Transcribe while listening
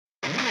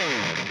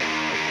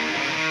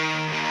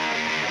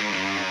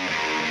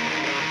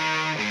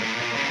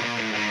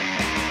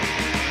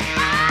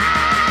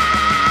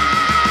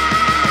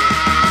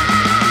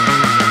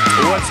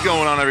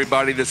going on,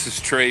 everybody? This is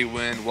Trey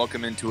Wynn.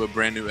 Welcome into a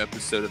brand new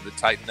episode of the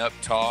Tighten Up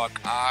Talk.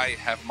 I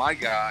have my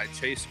guy,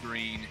 Chase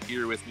Green,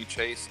 here with me.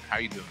 Chase, how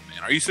you doing,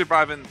 man? Are you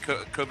surviving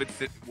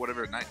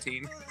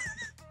COVID-19?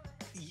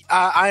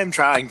 I am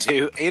trying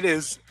to. It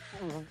is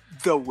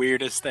the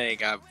weirdest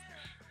thing I've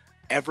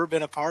ever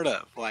been a part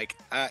of. Like,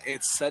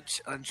 it's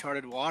such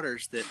uncharted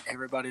waters that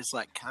everybody's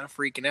like kind of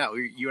freaking out.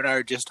 You and I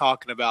are just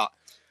talking about,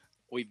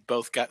 we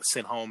both got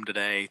sent home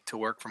today to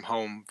work from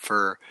home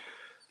for,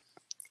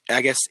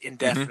 I guess,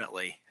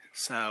 indefinitely.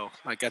 So,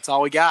 like, that's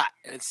all we got.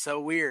 And it's so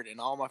weird. And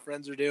all my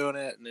friends are doing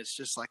it. And it's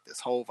just like this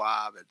whole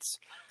vibe.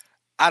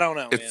 I don't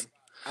know, man.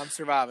 I'm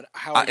surviving.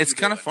 It's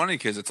kind of funny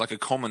because it's like a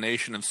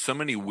culmination of so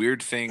many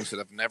weird things that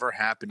have never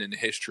happened in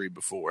history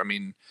before. I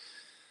mean,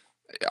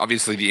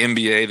 obviously the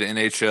NBA, the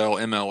NHL,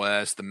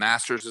 MLS, the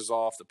Masters is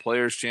off. The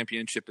Players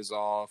Championship is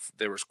off.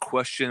 There was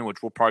question,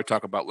 which we'll probably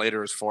talk about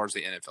later as far as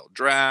the NFL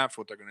draft,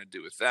 what they're going to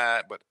do with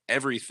that. But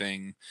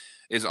everything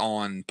is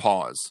on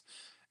pause.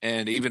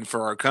 And even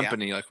for our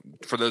company, like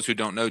for those who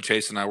don't know,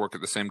 Chase and I work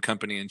at the same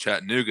company in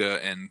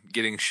Chattanooga, and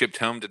getting shipped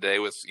home today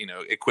with,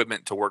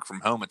 equipment to work from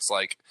home. It's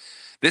like,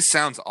 this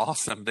sounds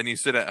awesome. Then you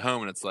sit at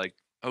home and it's like,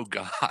 oh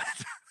God,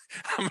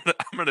 I'm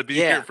gonna be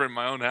here from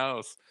my own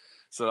house.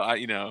 So I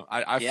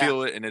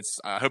feel it, and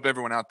I hope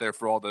everyone out there,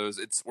 for all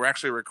those, we're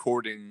actually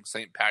recording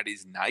St.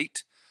 Patty's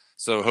night.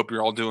 So hope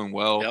you're all doing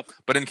well. Yep.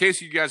 But in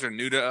case you guys are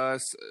new to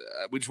us,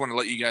 we just want to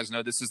let you guys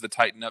know this is the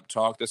Tighten Up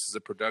Talk. This is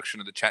a production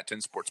of the Chat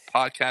 10 Sports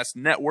Podcast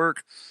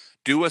Network.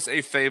 Do us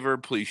a favor.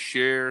 Please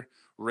share,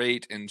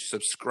 rate, and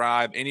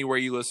subscribe anywhere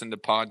you listen to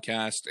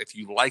podcasts. If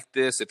you like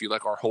this, if you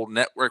like our whole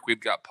network, we've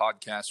got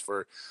podcasts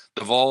for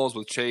the Vols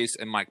with Chase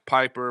and Mike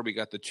Piper. We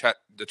got the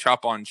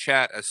Chop on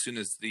Chat as soon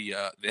as the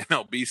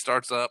MLB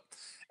starts up.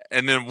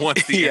 And then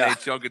once the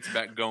NHL gets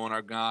back going,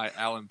 our guy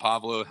Alan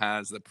Pavlo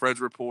has the Preds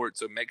Report.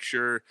 So make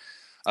sure,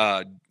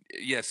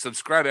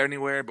 subscribe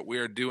anywhere. But we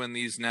are doing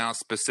these now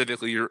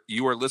specifically.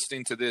 You are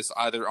listening to this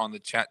either on the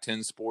Chat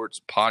 10 Sports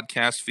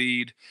podcast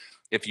feed.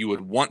 If you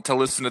would want to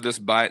listen to this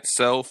by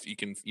itself, you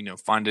can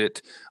find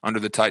it under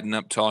the Tighten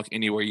Up Talk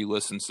anywhere you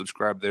listen.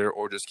 Subscribe there,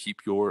 or just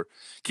keep your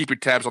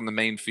tabs on the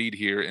main feed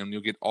here, and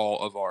you'll get all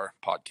of our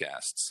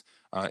podcasts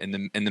in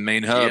the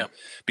main hub. Yeah.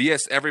 But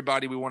yes,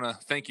 everybody, we want to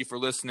thank you for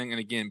listening. And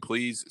again,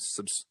 please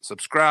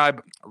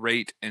subscribe,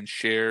 rate, and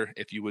share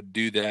if you would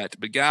do that.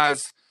 But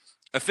guys,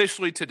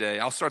 officially today,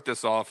 I'll start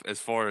this off as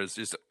far as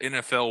just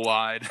NFL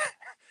wide.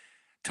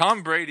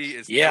 Tom Brady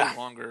is no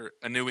longer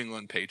a New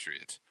England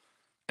Patriot.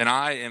 And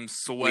I am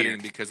sweating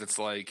because it's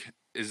like,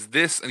 is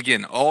this,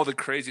 again, all the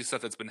crazy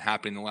stuff that's been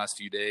happening the last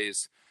few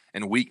days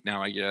and week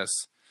now, I guess.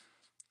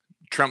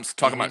 Trump's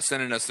talking about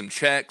sending us some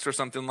checks or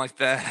something like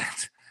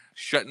that.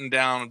 Shutting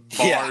down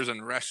bars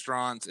and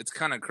restaurants. It's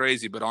kind of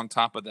crazy. But on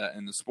top of that,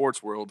 in the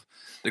sports world,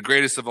 the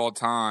greatest of all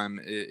time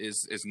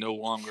is no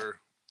longer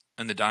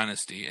in the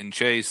dynasty. And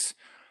Chase,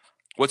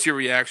 what's your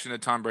reaction to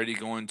Tom Brady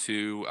going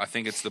to, I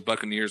think it's the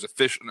Buccaneers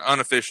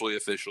unofficially,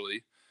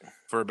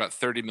 for about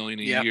 $30 million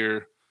a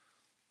year?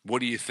 What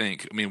do you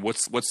think? I mean,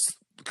 what's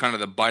kind of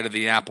the bite of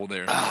the apple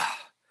there?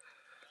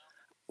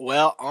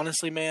 Well,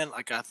 honestly, man,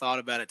 like, I thought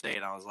about it today,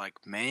 and I was like,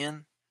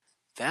 man,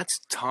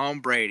 that's Tom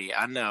Brady.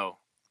 I know,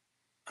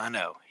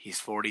 he's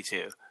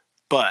 42,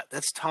 but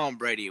that's Tom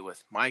Brady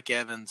with Mike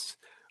Evans.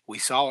 We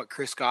saw what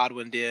Chris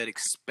Godwin did,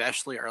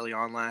 especially early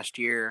on last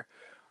year.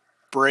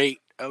 Brate,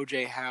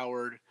 O.J.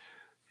 Howard,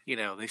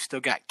 they've still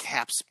got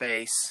cap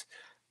space.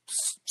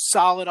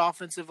 Solid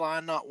offensive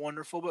line, not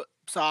wonderful, but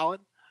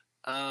solid.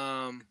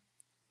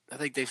 I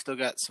think they've still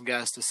got some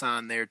guys to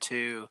sign there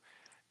too,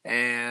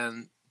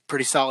 and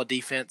pretty solid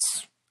defense.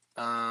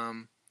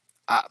 I'm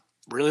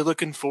really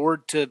looking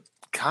forward to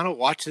kind of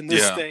watching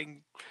this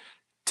thing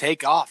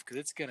take off, because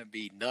it's going to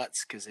be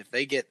nuts. Because if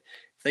they get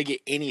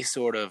any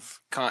sort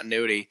of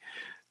continuity,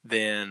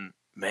 then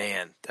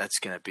man, that's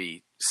going to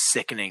be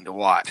sickening to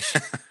watch.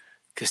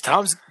 Because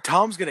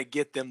Tom's going to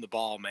get them the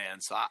ball,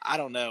 man. So I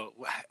don't know.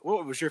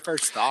 What was your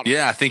first thought?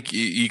 Yeah, I think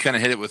you kind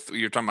of hit it with,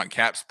 you're talking about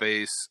cap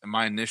space. And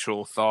my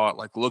initial thought,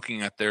 like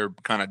looking at their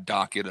kind of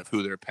docket of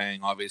who they're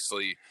paying,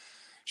 obviously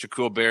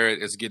Shaquille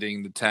Barrett is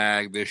getting the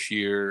tag this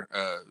year.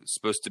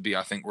 Supposed to be,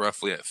 I think,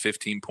 roughly at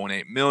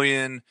 $15.8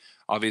 million.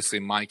 Obviously,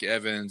 Mike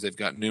Evans, they've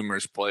got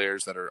numerous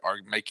players that are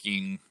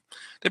making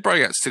 – they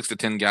probably got 6 to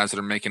 10 guys that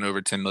are making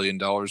over $10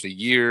 million a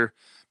year.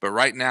 But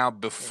right now,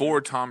 before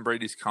Tom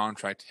Brady's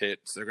contract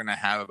hits, they're going to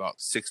have about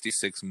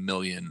 $66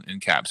 million in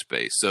cap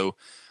space. So,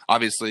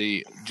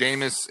 obviously,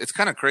 Jameis, it's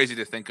kind of crazy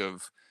to think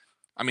of.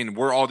 I mean,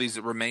 where all these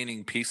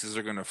remaining pieces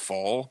are going to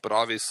fall. But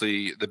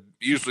obviously,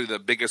 usually the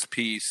biggest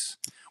piece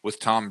with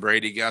Tom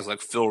Brady, guys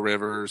like Phil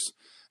Rivers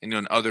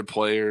and other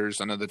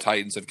players. I know the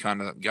Titans have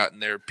kind of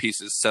gotten their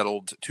pieces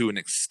settled to an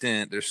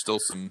extent. There's still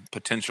some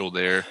potential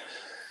there.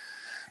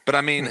 But,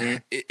 I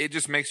mean, it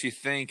just makes you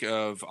think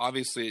of,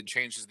 obviously, it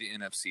changes the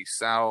NFC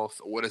South.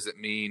 What does it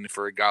mean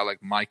for a guy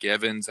like Mike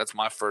Evans? That's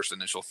my first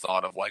initial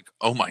thought of, like,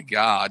 oh, my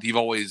God. You've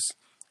always,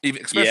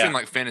 especially in,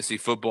 like, fantasy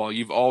football,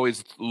 you've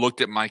always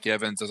looked at Mike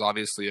Evans as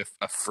obviously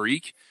a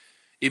freak.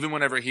 Even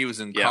whenever he was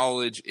in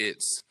college,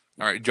 it's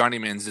all right, Johnny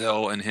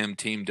Manziel and him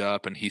teamed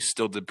up, and he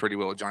still did pretty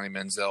well with Johnny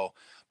Manziel.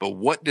 But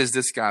what does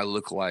this guy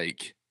look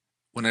like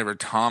whenever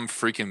Tom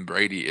freaking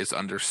Brady is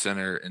under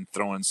center and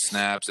throwing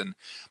snaps? And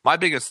my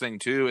biggest thing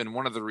too, and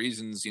one of the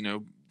reasons,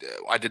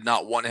 I did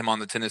not want him on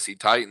the Tennessee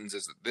Titans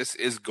is that this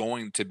is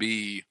going to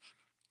be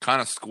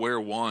kind of square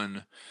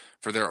one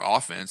for their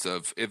offense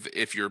of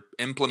if you're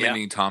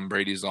implementing Tom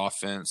Brady's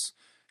offense,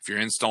 if you're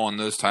installing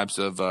those types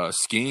of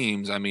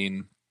schemes, I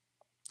mean,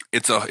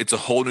 it's a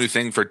whole new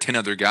thing for 10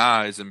 other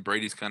guys, and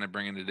Brady's kind of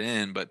bringing it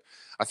in. But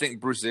I think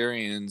Bruce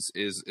Arians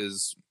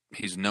is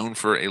he's known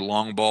for a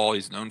long ball.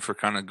 He's known for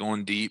kind of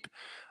going deep.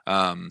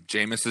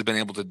 Jameis has been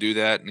able to do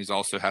that, and he's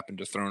also happened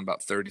to throw in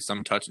about 30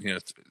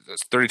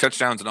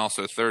 touchdowns and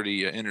also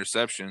 30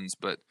 interceptions.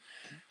 But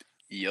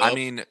I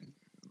mean,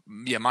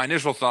 yeah, my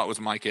initial thought was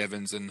Mike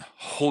Evans, and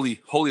holy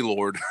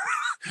Lord,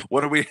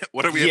 what are we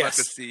about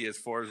to see as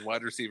far as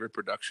wide receiver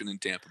production in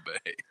Tampa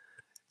Bay?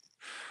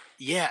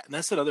 Yeah, and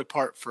that's another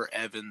part for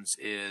Evans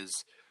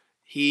is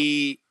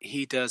he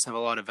does have a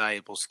lot of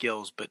valuable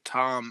skills, but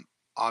Tom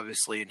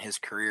obviously in his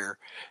career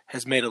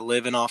has made a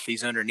living off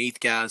these underneath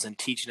guys and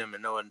teaching them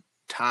and knowing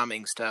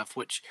timing stuff,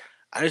 which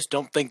I just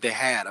don't think they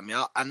had. I mean,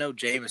 I know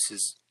Jameis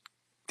is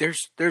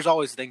there's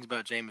always things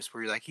about Jameis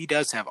where you're like he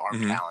does have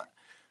arm talent,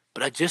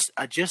 but I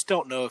just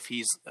don't know if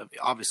he's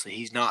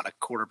not a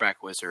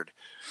quarterback wizard.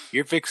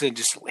 You're fixing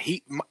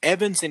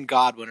Evans and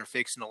Godwin are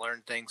fixing to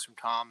learn things from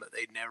Tom that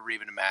they'd never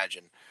even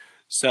imagine.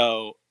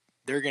 So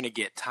they're going to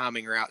get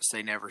timing routes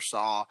they never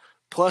saw,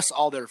 plus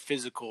all their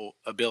physical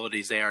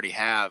abilities they already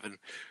have, and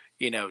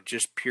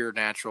just pure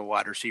natural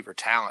wide receiver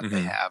talent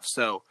they have.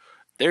 So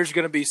there's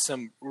going to be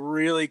some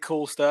really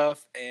cool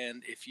stuff.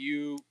 And if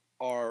you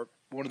are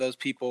one of those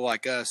people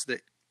like us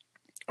that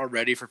are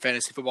ready for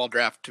fantasy football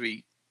draft to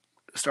be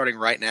starting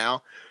right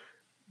now,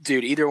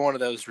 dude, either one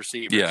of those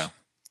receivers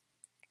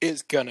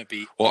is going to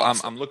be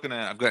awesome. I'm looking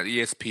at – I've got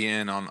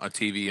ESPN on a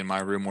TV in my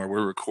room where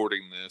we're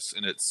recording this,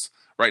 and it's –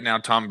 right now,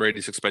 Tom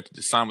Brady's expected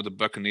to sign with the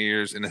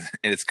Buccaneers, and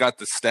it's got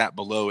the stat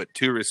below it,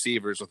 2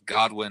 receivers with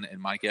Godwin and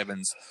Mike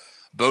Evans,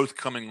 both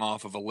coming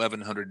off of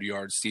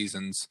 1,100-yard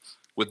seasons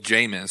with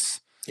Jameis.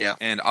 Yeah.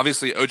 And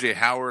obviously, O.J.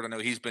 Howard, I know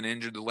he's been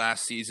injured the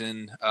last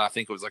season. I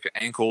think it was like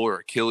an ankle or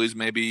Achilles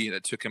maybe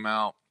that took him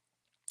out.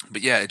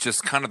 But, yeah, it's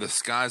just kind of the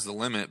sky's the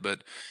limit.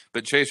 But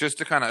Chase, just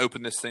to kind of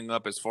open this thing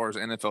up as far as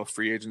NFL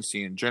free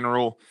agency in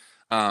general,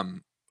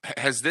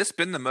 has this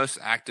been the most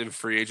active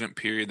free agent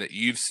period that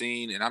you've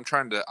seen? And I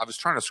was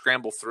trying to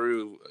scramble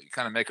through,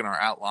 kind of making our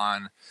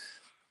outline.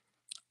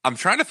 I'm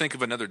trying to think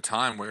of another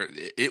time where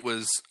it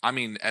was, I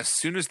mean, as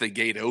soon as the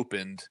gate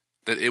opened,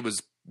 that it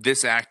was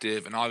this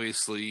active, and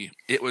obviously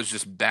it was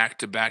just back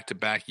to back to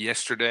back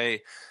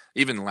yesterday,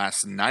 even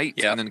last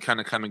night, and then kind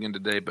of coming in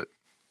today. But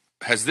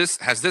has this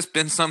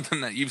been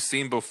something that you've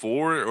seen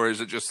before, or is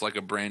it just like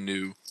a brand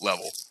new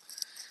level?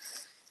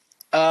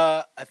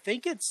 I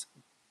think it's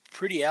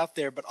pretty out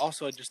there, but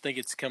also I just think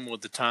it's coming with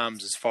the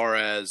times as far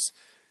as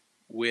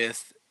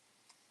with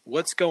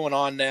what's going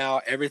on now,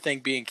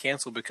 everything being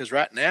canceled, because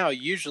right now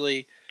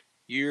usually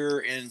you're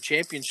in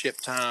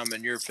championship time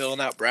and you're filling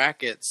out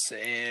brackets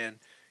and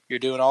you're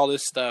doing all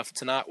this stuff.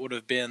 Tonight would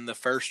have been the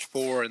first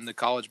 4 in the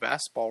college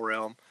basketball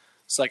realm.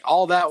 It's like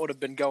all that would have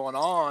been going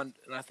on,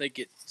 and I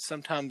think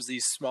sometimes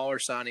these smaller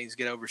signings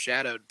get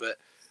overshadowed, but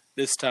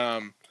this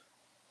time,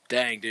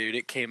 dang, dude,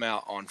 it came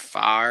out on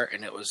fire,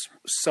 and it was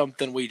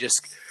something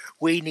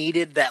we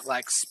needed, that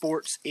like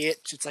sports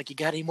itch. It's like, you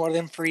got any more of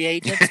them free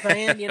agents,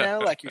 man?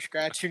 Like you're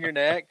scratching your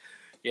neck.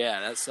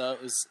 Yeah,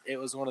 it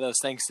was one of those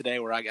things today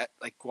where I got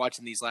like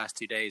watching these last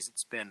 2 days.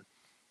 It's been,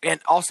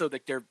 and also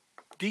like they're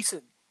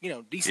decent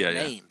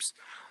names.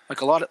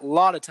 Like a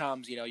lot of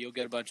times, you'll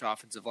get a bunch of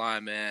offensive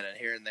linemen and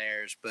here and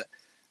there's, but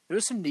there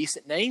was some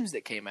decent names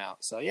that came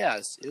out. So yeah,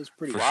 it was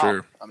pretty wild.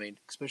 Sure. I mean,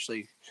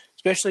 especially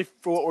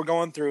for what we're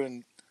going through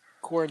in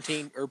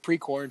quarantine or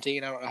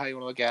pre-quarantine. I don't know how you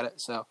want to look at it.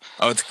 So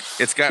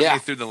it's got me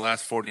through the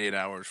last 48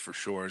 hours for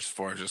sure, as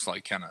far as just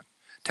like kind of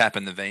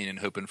tapping the vein and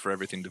hoping for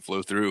everything to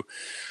flow through.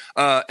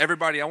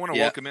 Everybody, I want to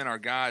welcome in our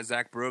guy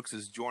Zach Brooks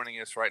is joining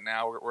us right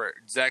now. We're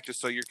Zach, just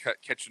so you're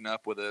catching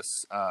up with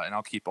us, and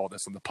I'll keep all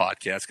this on the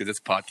podcast because it's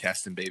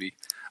podcasting, baby.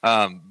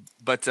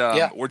 But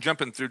we're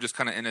jumping through just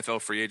kind of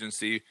NFL free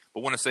agency.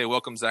 But want to say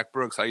welcome, Zach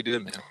Brooks. How you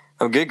doing, man?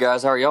 I'm good,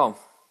 guys. How are y'all?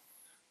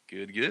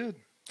 Good.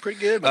 Pretty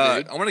good, my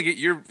dude. I want to get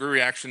your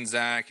reaction,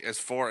 Zach, as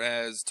far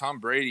as Tom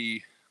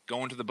Brady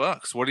going to the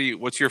Bucs.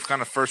 What's your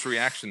kind of first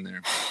reaction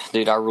there?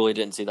 Dude, I really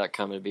didn't see that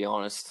coming, to be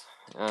honest.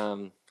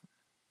 I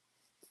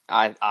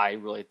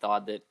really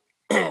thought that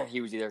he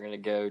was either going to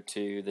go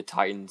to the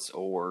Titans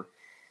or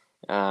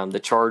the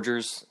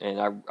Chargers,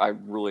 and I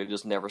really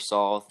just never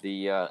saw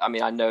the I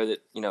mean, I know that,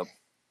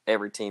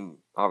 every team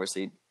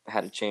obviously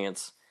had a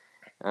chance,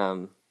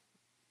 but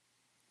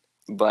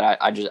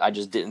I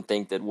just didn't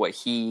think that what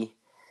he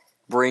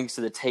brings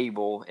to the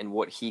table and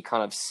what he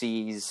kind of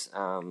sees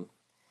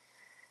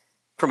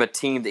from a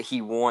team that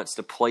he wants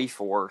to play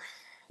for.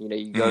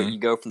 You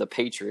go from the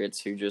Patriots,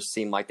 who just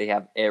seem like they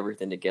have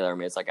everything together. I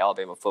mean, it's like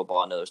Alabama football.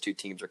 I know those two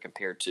teams are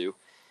compared to.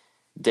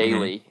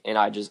 daily, and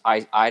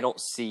I don't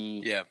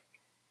see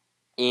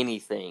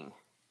anything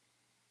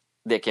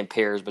that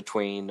compares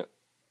between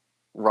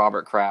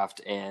Robert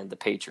Kraft and the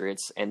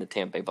Patriots and the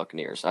Tampa Bay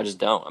Buccaneers. I just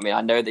don't. I mean,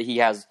 I know that he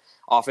has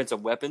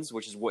offensive weapons,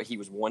 which is what he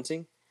was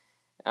wanting,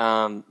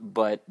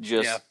 but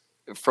just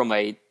from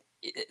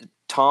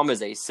Tom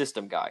is a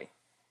system guy,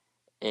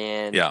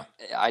 and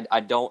I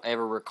don't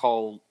ever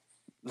recall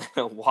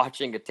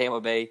watching a Tampa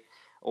Bay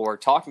or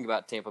talking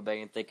about Tampa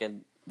Bay and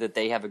thinking that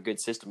they have a good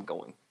system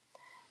going.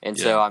 And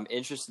so I'm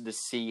interested to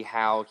see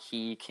how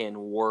he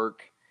can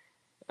work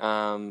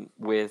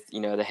with,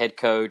 the head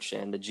coach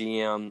and the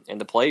GM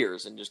and the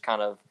players, and just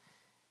kind of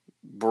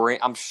bring.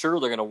 I'm sure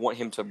they're going to want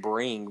him to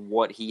bring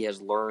what he has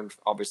learned,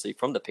 obviously,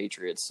 from the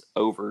Patriots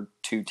over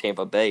to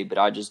Tampa Bay. But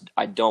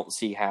I don't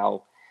see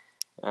how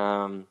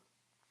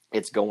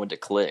it's going to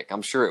click.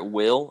 I'm sure it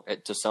will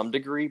to some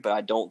degree, but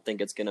I don't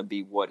think it's going to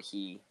be what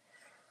he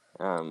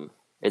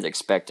is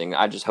expecting.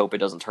 I just hope it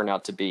doesn't turn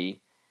out to be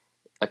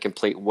a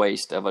complete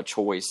waste of a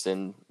choice,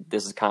 and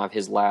this is kind of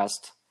his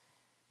last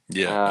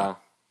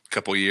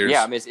couple years.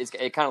 Yeah, I mean, it's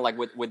kind of like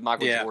with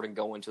Michael Jordan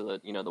going to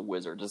the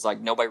Wizards. It's like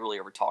nobody really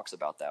ever talks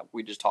about that.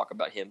 We just talk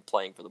about him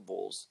playing for the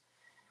Bulls,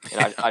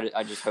 and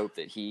I just hope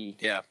that he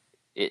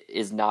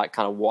is not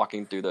kind of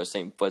walking through those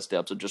same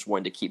footsteps of just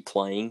wanting to keep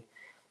playing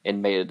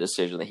and made a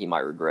decision that he might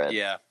regret.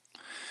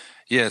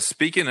 Yeah,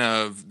 speaking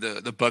of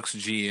the Bucs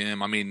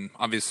GM, I mean,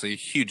 obviously,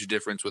 huge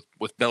difference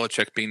with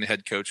Belichick being the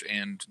head coach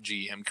and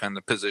GM kind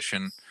of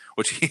position.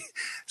 Which,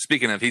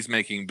 speaking of, he's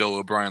making Bill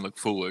O'Brien look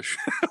foolish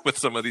with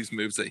some of these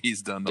moves that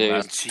he's done the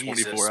last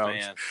 24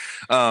 hours.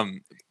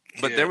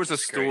 But there was a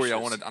story I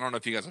don't know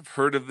if you guys have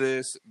heard of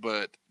this,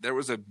 but there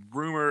was a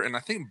rumor, and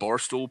I think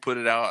Barstool put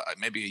it out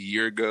maybe a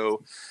year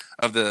ago,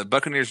 of the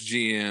Buccaneers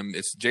GM.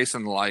 It's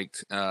Jason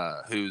Licht,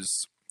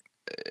 who's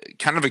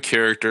kind of a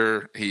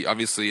character. He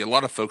obviously, a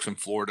lot of folks in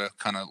Florida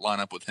kind of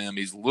line up with him.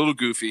 He's a little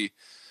goofy,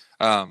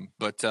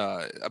 but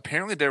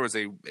apparently there was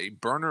a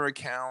burner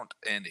account,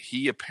 and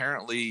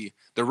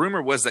the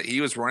rumor was that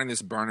he was running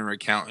this burner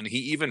account, and he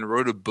even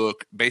wrote a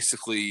book.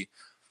 Basically,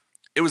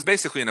 it was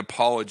basically an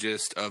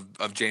apologist of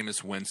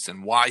Jameis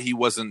Winston, why he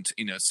wasn't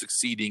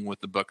succeeding with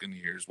the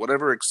Buccaneers,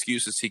 whatever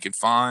excuses he could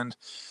find.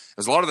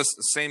 There's a lot of the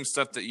same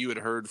stuff that you had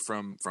heard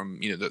from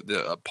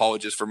the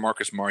apologists for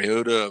Marcus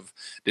Mariota, of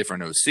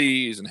different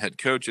OCs and head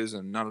coaches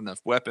and not enough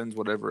weapons,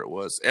 whatever it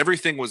was.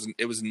 Everything was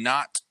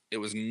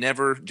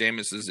never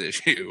Jameis's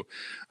issue.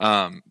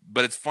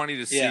 But it's funny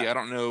to see. I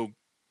don't know,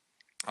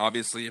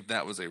 obviously, if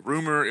that was a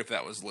rumor, if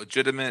that was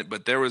legitimate,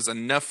 but there was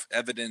enough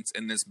evidence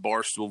in this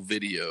Barstool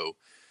video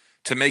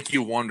to make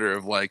you wonder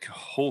of like,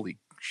 holy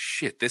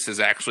shit, this is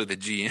actually the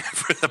GM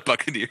for the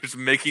Buccaneers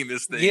making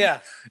this thing.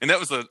 Yeah. And that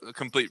was a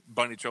complete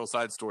bunny trail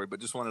side story,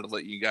 but just wanted to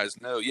let you guys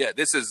know. Yeah,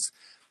 this is,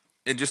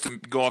 and just to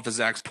go off of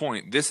Zach's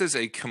point, this is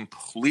a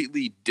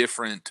completely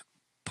different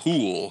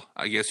pool,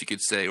 I guess you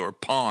could say, or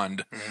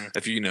pond,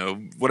 if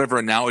whatever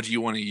analogy you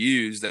want to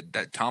use,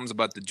 that Tom's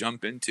about to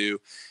jump into.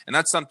 And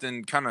that's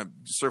something kind of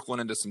circling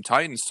into some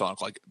Titans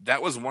talk. Like,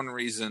 that was one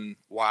reason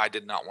why I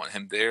did not want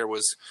him there,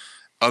 was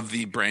of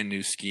the brand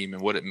new scheme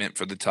and what it meant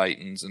for the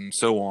Titans and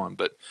so on.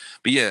 But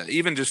yeah,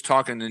 even just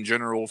talking in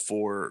general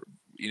for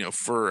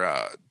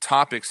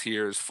topics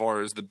here as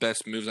far as the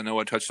best moves. I know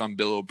I touched on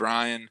Bill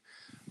O'Brien,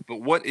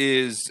 but what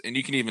is, and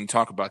you can even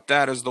talk about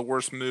that as the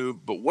worst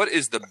move, but what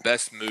is the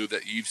best move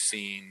that you've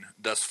seen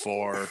thus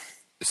far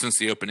since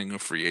the opening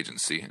of free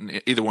agency?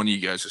 And either one of you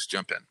guys just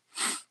jump in.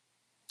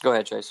 Go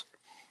ahead, Chase.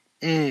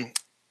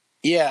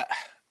 Yeah,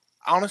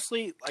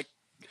 honestly,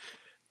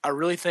 I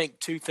really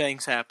think two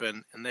things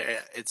happen, and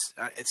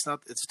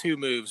it's two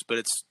moves, but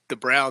it's the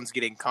Browns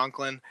getting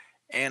Conklin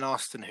and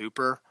Austin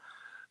Hooper.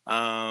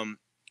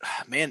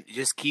 Man,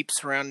 just keep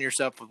surrounding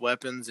yourself with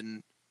weapons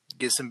and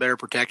get some better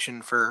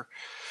protection for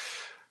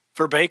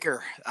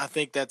Baker. I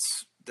think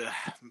that's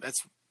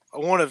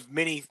one of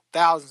many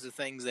thousands of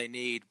things they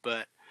need,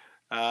 but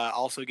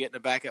also getting a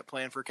backup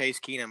plan for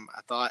Case Keenum.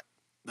 I thought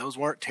those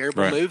weren't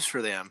terrible moves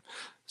for them.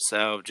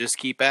 So just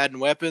keep adding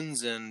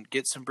weapons and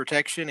get some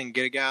protection and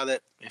get a guy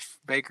that, if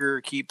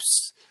Baker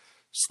keeps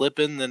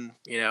slipping, then,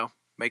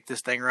 make this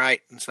thing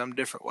right in some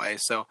different way.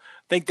 So I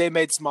think they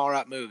made some all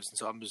right moves. And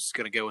so I'm just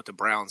going to go with the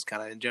Browns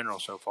kind of in general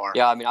so far.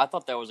 Yeah, I mean, I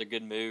thought that was a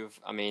good move.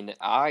 I mean,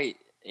 I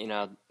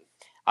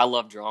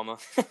love drama.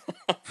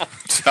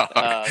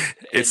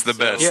 It's the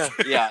best.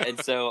 Yeah. And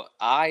so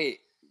I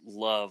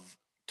love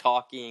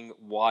talking,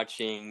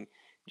 watching,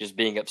 just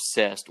being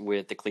obsessed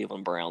with the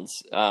Cleveland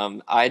Browns.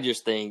 I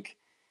just think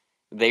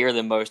they are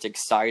the most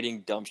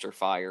exciting dumpster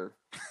fire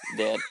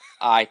that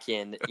I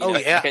can.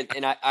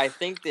 And I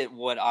think that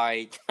what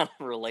I kind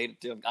of related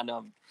to, I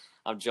know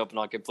I'm jumping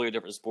on completely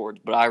different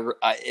sports, but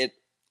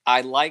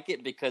I like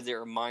it because it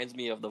reminds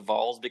me of the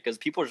Vols, because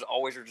people are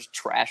just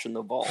trashing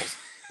the Vols.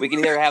 We can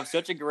either have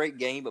such a great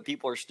game, but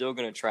people are still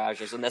going to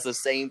trash us, and that's the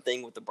same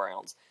thing with the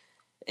Browns.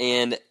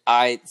 And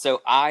I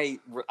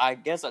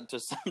guess to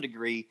some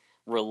degree,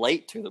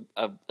 relate to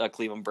a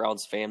Cleveland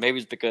Browns fan. Maybe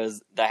it's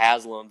because the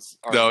Haslams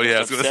are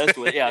obsessed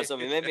with it. Yeah, so I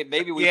mean,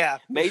 maybe we are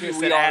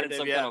in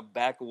some kind of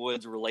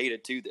backwoods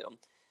related to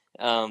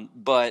them.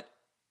 But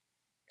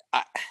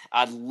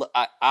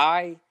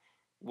I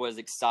was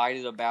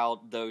excited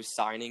about those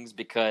signings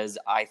because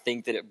I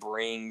think that it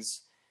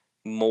brings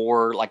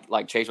more,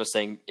 like Chase was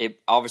saying, it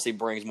obviously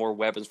brings more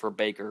weapons for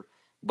Baker,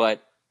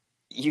 but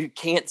you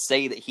can't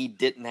say that he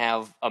didn't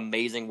have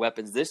amazing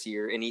weapons this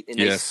year, and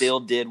they still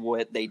did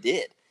what they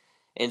did.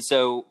 And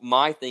so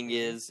my thing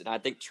is, and I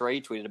think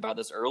Trey tweeted about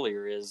this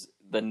earlier, is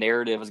the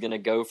narrative is going to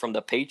go from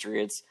the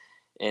Patriots,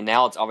 and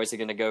now it's obviously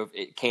going to go.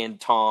 Can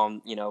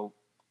Tom,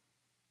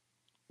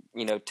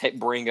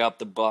 bring up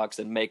the Bucs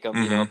and make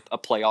them, a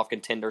playoff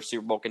contender,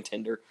 Super Bowl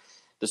contender?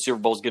 The Super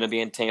Bowl is going to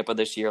be in Tampa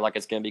this year. Like,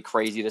 it's going to be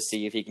crazy to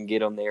see if he can get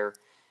them there.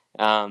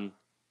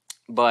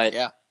 But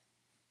yeah.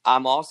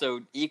 I'm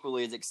also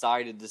equally as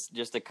excited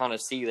just to kind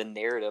of see the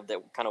narrative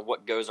that kind of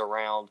what goes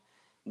around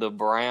the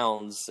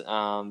Browns.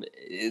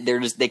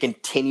 They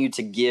continue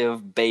to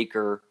give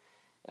Baker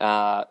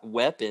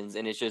weapons,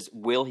 and it's just,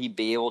 will he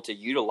be able to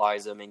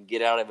utilize them and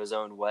get out of his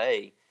own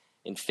way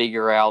and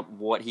figure out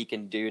what he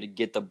can do to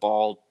get the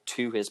ball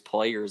to his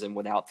players and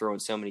without throwing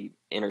so many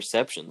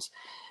interceptions.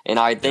 And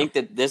I think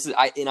that this is,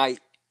 I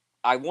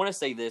want to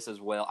say this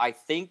as well. I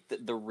think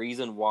that the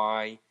reason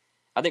why,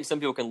 I think some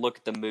people can look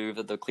at the move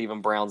that the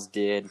Cleveland Browns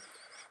did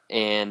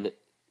and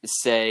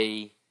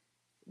say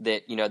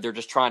that, they're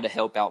just trying to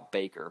help out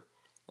Baker.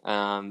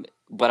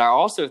 But I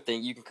also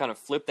think you can kind of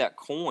flip that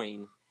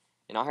coin.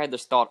 And I had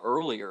this thought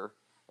earlier,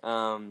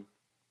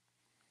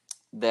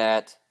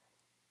 that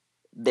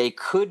they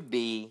could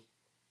be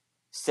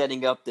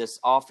setting up this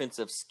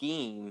offensive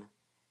scheme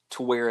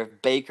to where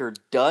if Baker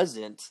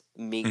doesn't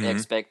meet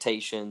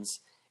expectations,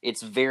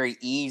 it's very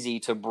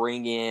easy to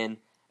bring in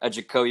a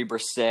Jacoby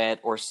Brissett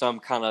or some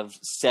kind of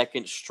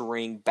second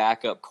string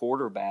backup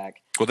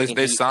quarterback. Well,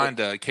 they signed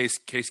Case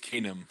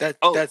Keenum.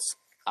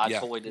 I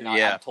totally did not.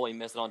 I totally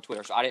missed it on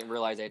Twitter, so I didn't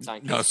realize they had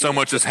signed Case Keenum. So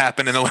much has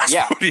happened in the last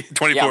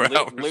 24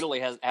 hours. Literally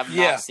have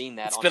not seen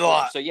that. It's been a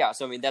lot. So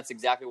I mean, that's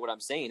exactly what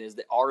I'm saying. Is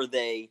that are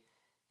they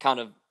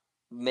kind of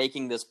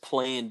making this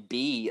plan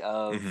B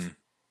of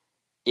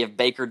if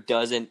Baker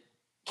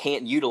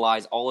can't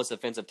utilize all this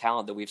offensive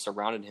talent that we've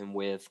surrounded him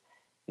with,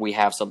 we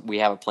have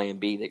a plan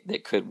B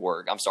that could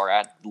work. I'm sorry,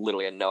 I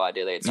literally had no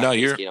idea they had signed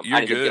Case Keenum.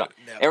 You're good.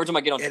 Every time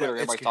I get on Twitter,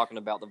 everybody's talking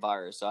about the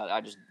virus, so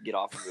I just get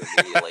off of it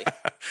immediately.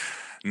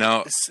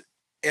 No,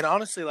 and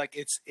honestly, like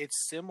it's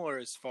similar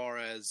as far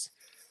as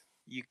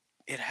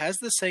it has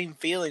the same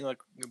feeling. Like,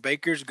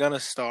 Baker's gonna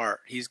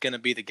start, he's gonna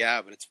be the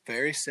guy, but it's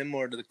very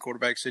similar to the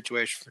quarterback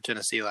situation for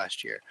Tennessee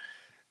last year.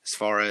 As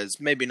far as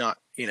maybe not,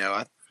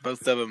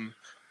 both of them.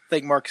 I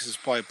think Marcus is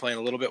probably playing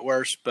a little bit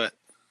worse, but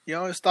you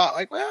always thought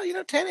like, well,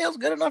 Tannehill's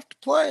good enough to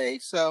play,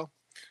 so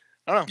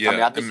I don't know.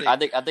 Yeah,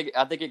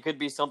 I think it could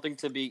be something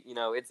to be.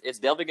 It's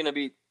definitely going to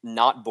be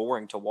not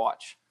boring to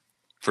watch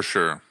for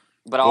sure.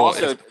 But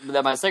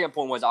my second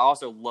point was I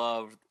also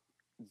loved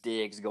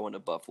Diggs going to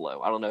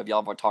Buffalo. I don't know if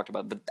y'all have talked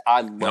about it, but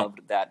I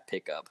loved that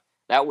pickup.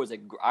 That was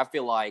I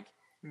feel like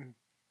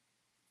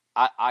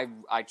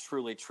I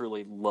truly,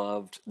 truly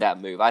loved that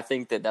move. I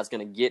think that's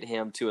going to get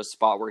him to a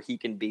spot where he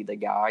can be the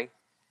guy.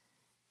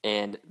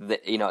 And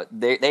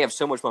they have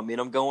so much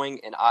momentum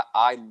going, and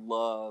I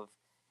love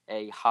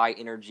a high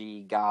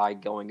energy guy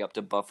going up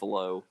to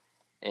Buffalo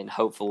and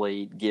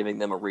hopefully giving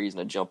them a reason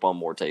to jump on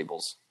more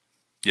tables.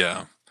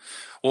 Yeah.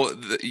 Well,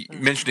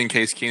 mentioning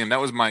Case Keenum, that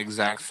was my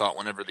exact thought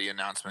whenever the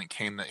announcement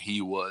came that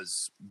he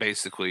was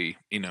basically,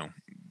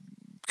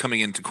 coming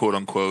into quote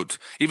unquote,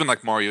 even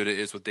like Mariota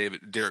is with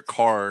Derek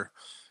Carr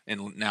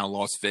and now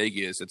Las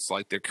Vegas. It's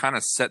like they're kind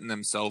of setting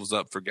themselves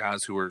up for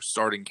guys who are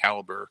starting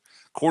caliber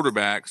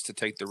quarterbacks to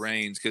take the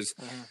reins. Because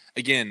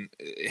again,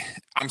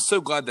 I'm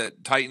so glad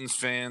that Titans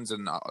fans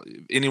and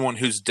anyone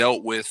who's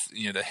dealt with,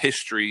 the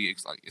history,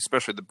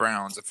 especially the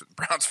Browns, if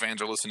Browns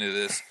fans are listening to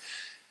this,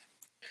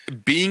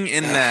 being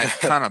in that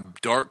kind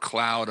of dark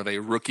cloud of a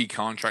rookie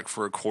contract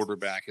for a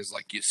quarterback is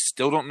like, you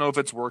still don't know if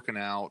it's working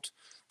out.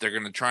 They're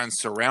going to try and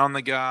surround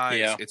the guy.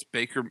 Yeah. It's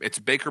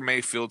Baker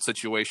Mayfield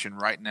situation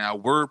right now.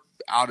 We're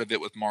out of it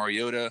with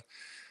Mariota.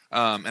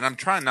 And I'm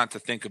trying not to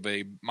think of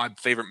my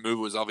favorite move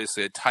was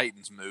obviously a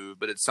Titans move,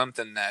 but it's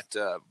something that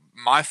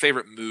my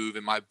favorite move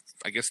and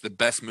I guess the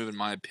best move in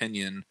my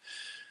opinion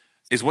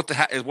is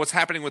what's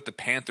happening with the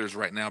Panthers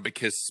right now.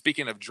 Because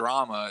speaking of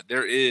drama,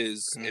 there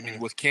is, I mean,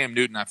 with Cam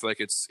Newton, I feel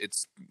like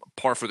it's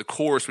par for the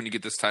course when you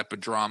get this type of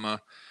drama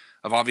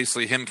of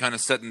obviously him kind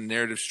of setting the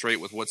narrative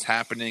straight with what's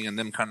happening and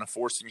them kind of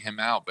forcing him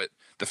out. But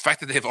the fact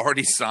that they've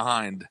already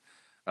signed,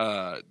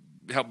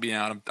 help me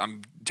out.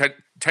 I'm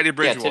Teddy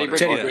Bridgewater. Yeah,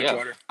 Teddy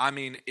Bridgewater. I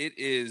mean,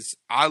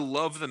 I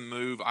love the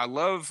move. I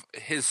love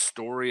his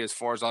story as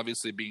far as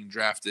obviously being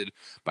drafted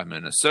by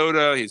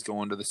Minnesota. He's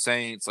going to the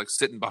Saints, like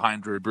sitting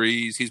behind Drew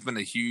Brees. He's been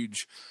a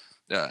huge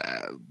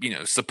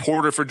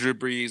supporter for Drew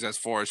Brees as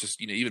far as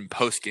just, even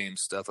post game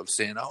stuff of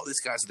saying, oh, this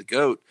guy's the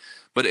GOAT.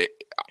 But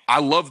I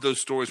love those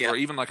stories where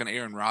even like an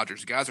Aaron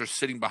Rodgers, guys are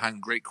sitting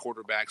behind great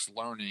quarterbacks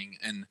learning,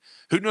 and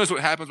who knows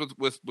what happens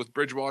with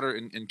Bridgewater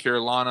in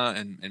Carolina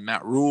and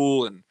Matt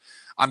Rule. And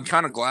I'm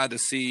kind of glad to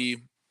see,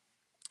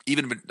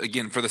 even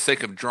again, for the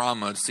sake of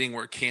drama, seeing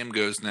where Cam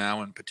goes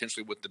now and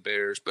potentially with the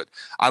Bears. But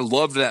I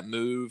love that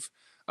move.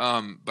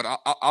 But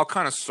I'll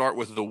kind of start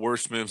with the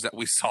worst moves that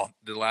we saw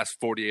the last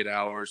 48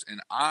 hours.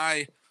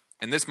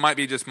 And this might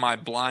be just my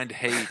blind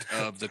hate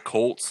of the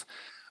Colts,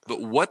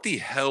 but what the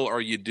hell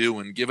are you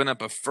doing giving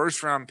up a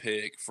first-round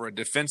pick for a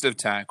defensive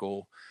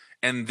tackle,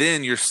 and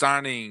then you're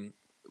signing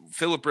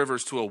Phillip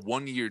Rivers to a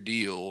one-year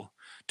deal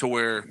to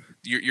where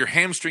you're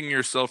hamstringing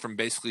yourself from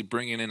basically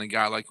bringing in a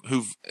guy like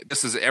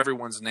this is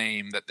everyone's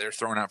name that they're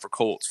throwing out for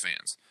Colts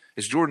fans.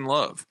 It's Jordan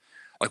Love.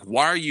 Like,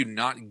 why are you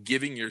not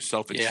giving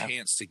yourself a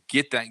chance to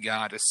get that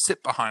guy to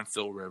sit behind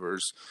Phil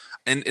Rivers?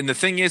 And the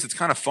thing is, it's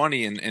kind of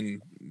funny,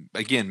 and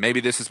again,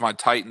 maybe this is my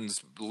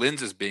Titans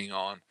lenses being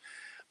on,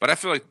 but I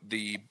feel like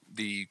the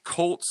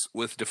Colts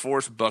with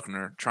DeForest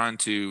Buckner trying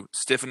to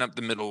stiffen up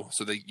the middle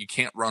so that you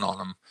can't run on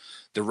them.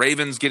 The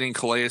Ravens getting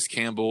Calais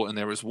Campbell, and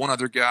there was one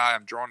other guy,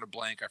 I'm drawing a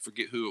blank, I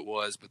forget who it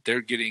was, but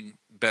they're getting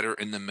better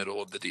in the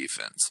middle of the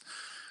defense.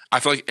 I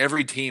feel like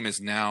every team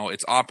is now,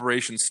 it's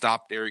Operation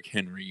Stop Derrick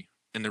Henry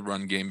in the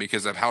run game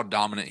because of how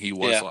dominant he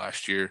was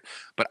last year.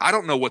 But I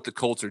don't know what the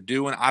Colts are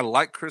doing. I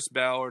like Chris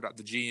Ballard,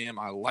 the GM.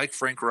 I like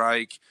Frank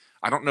Reich.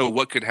 I don't know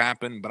what could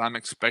happen, but I'm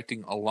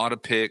expecting a lot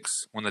of picks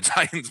when the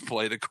Titans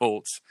play the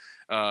Colts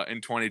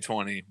in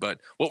 2020. But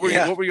what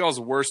were y'all's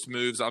worst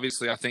moves?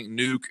 Obviously, I think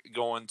Nuke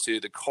going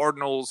to the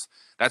Cardinals.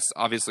 That's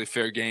obviously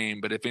fair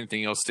game. But if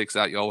anything else sticks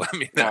out, y'all let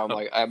me know.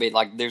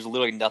 There's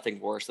literally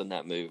nothing worse than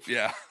that move.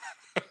 Yeah.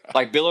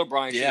 Like, Bill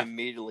O'Brien should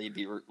immediately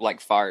be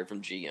fired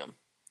from GM.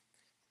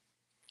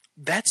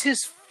 That's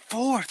his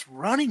fourth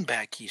running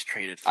back he's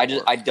traded for.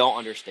 I don't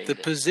understand the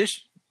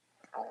position.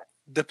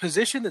 The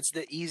position that's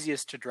the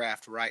easiest to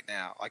draft right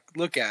now. Like,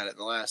 look at it.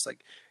 The last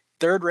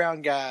third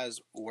round guys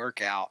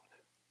work out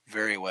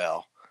very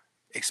well,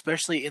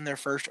 especially in their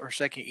first or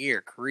second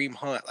year. Kareem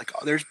Hunt. Like,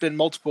 there's been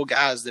multiple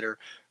guys that are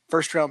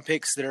first round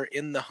picks that are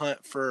in the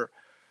hunt for,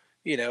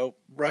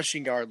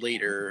 rushing yard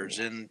leaders,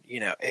 and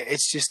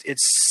it's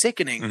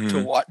sickening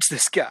to watch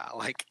this guy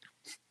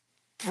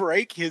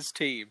break his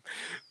team.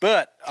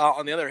 But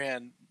on the other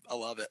hand, I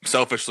love it.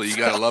 Selfishly, you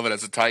gotta love it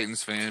as a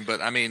Titans fan. But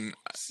I mean,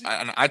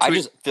 I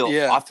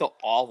feel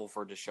awful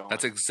for Deshaun.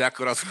 That's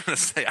exactly what I was going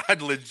to say.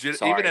 I'd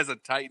legit, even as a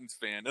Titans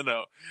fan,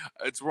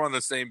 we're on the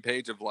same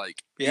page of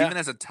even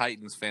as a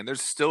Titans fan,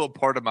 there's still a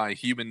part of my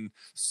human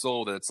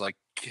soul that's like,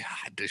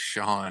 God,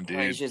 Deshaun, dude.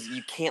 It's just,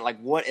 you can't,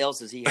 what else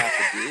does he have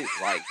to do?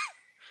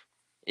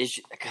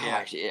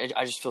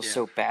 I just feel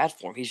so bad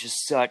for him. He's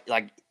just such,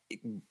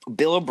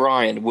 Bill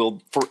O'Brien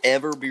will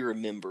forever be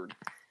remembered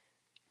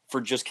for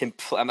just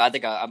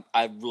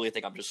I really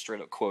think I'm just straight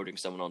up quoting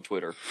someone on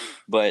Twitter,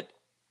 but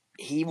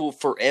he will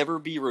forever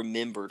be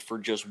remembered for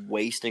just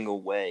wasting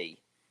away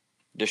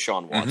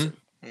Deshaun Watson.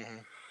 Mm-hmm.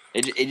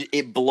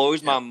 It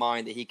blows my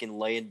mind that he can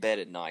lay in bed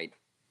at night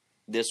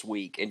this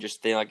week and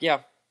just think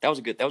that was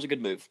a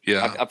good move.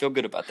 Yeah, I feel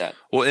good about that.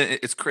 Well,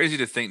 it's crazy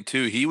to think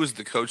too. He was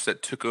the coach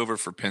that took over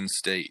for Penn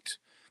State,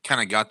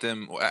 kind of got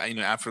them,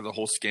 after the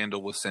whole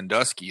scandal with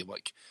Sandusky,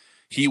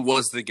 he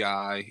was the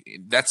guy.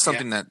 That's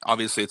something that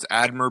obviously it's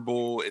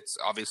admirable. It's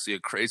obviously a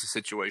crazy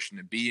situation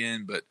to be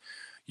in, but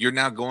you're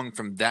now going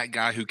from that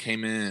guy who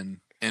came in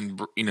and,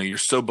 you're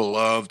so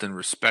beloved and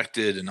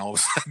respected, and all of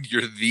a sudden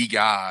you're the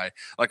guy.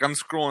 I'm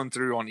scrolling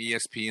through on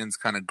ESPN's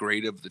kind of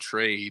grade of the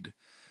trade,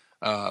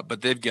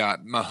 but they've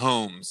got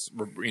Mahomes,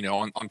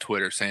 on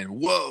Twitter saying,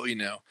 whoa,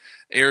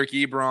 Eric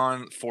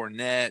Ebron,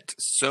 Fournette,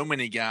 so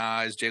many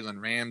guys,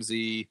 Jalen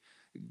Ramsey,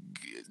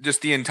 just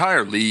the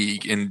entire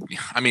league. And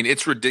I mean,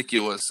 it's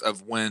ridiculous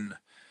of when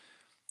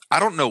I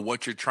don't know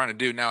what you're trying to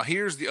do. Now,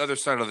 here's the other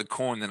side of the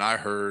coin that I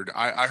heard.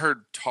 I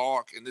heard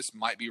talk, and this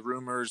might be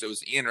rumors. It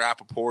was Ian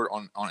Rappaport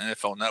on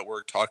NFL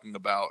Network talking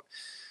about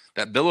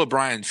that Bill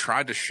O'Brien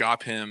tried to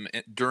shop him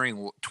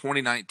during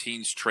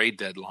 2019's trade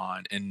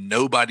deadline, and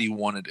nobody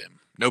wanted him.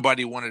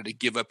 Nobody wanted to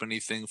give up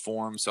anything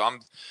for him. So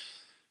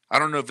I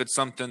don't know if it's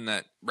something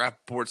that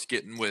Rappaport's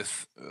getting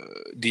with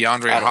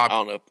DeAndre Hopkins. I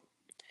don't know.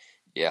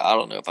 Yeah, I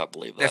don't know if I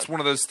believe that. That's one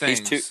of those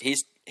things.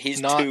 He's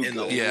not too in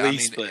the good.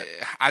 least bit.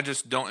 I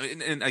just don't.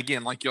 And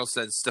again, like y'all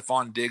said,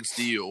 Stephon Diggs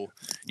deal.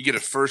 You get a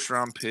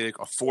first-round pick,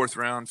 a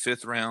fourth-round,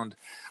 fifth-round.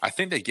 I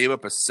think they gave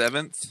up a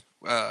seventh,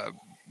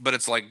 but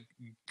it's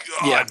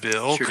God,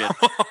 Bill, sure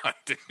come on,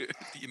 dude.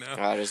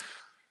 I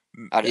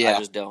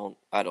just don't.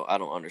 I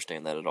don't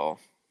understand that at all.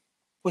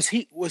 Was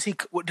he?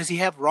 What, does he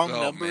have wrong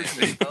numbers?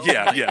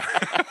 Yeah.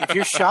 If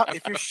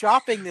you're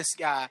shopping this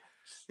guy.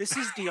 This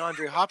is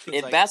DeAndre Hopkins.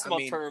 In basketball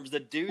terms, the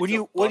dude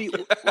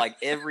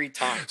every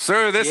time.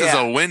 Sir, this is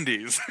a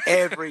Wendy's.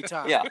 Every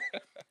time. Yeah.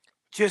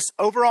 Just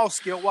overall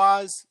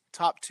skill-wise,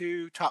 top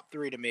 2, top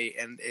 3 to me.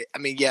 And,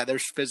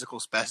 there's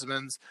physical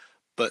specimens.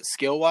 But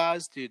skill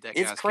wise, dude, that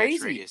It's guy's catch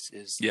crazy. rate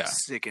is Yeah.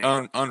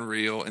 sickening.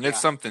 Unreal. And Yeah.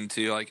 it's something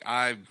too. Like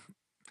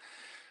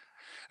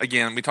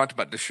again, we talked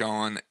about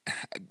Deshaun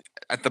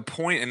at the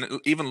point,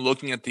 and even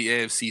looking at the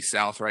AFC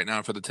South right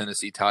now for the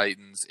Tennessee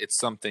Titans, it's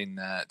something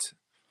that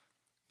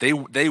they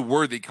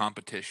were the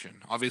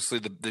competition. Obviously,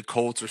 the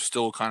Colts are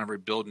still kind of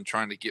rebuilding,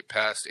 trying to get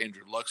past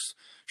Andrew Luck's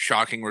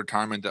shocking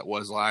retirement that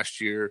was last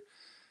year.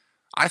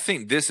 I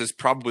think this is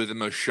probably the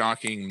most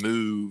shocking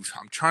move.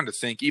 I'm trying to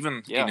think,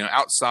 even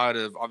outside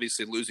of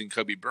obviously losing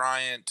Kobe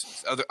Bryant,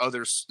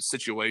 other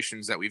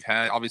situations that we've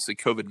had. Obviously,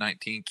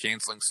 COVID-19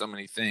 canceling so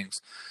many things.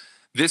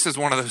 This is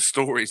one of those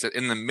stories that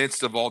in the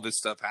midst of all this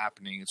stuff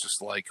happening, it's just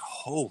like,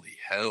 holy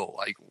hell,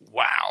 like,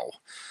 wow.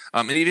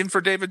 And even for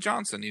David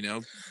Johnson,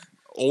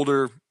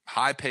 older,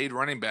 high-paid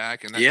running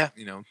back. And,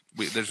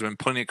 there's been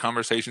plenty of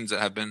conversations that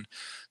have been,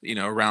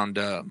 around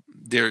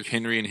Derrick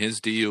Henry and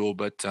his deal.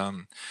 But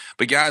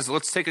guys,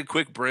 let's take a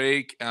quick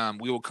break.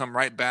 We will come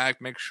right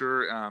back. Make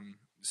sure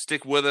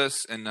stick with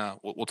us, and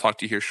we'll talk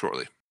to you here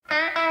shortly.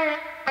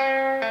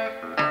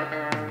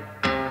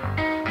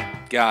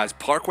 Guys,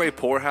 Parkway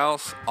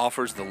Poorhouse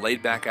offers the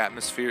laid-back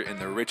atmosphere and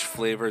the rich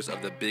flavors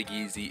of the Big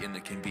Easy in the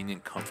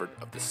convenient comfort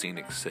of the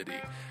scenic city.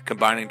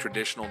 Combining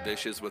traditional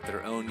dishes with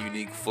their own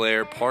unique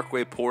flair,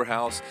 Parkway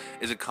Poorhouse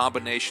is a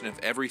combination of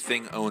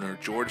everything owner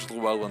George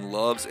Llewellyn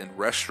loves in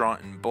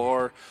restaurant and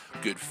bar: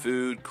 good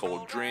food,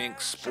 cold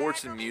drinks,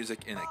 sports and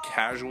music in a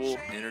casual,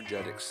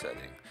 energetic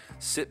setting.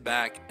 Sit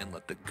back and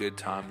let the good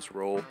times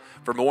roll.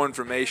 For more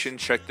information,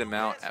 check them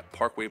out at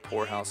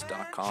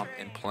parkwaypoorhouse.com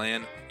and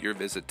plan your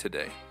visit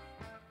today.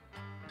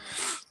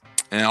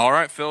 And all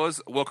right, fellas,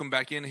 welcome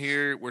back in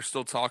here. We're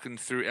still talking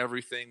through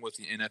everything with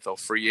the NFL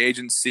free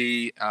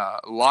agency.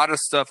 A lot of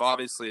stuff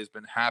obviously has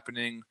been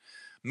happening.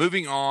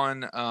 Moving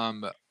on,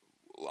 I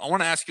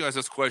want to ask you guys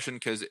this question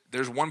because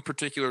there's one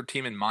particular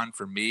team in mind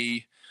for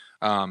me.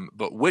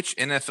 But which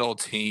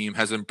NFL team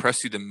has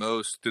impressed you the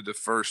most through the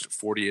first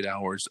 48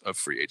 hours of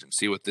free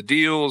agency with the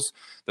deals,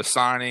 the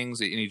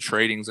signings, any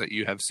tradings that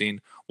you have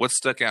seen? What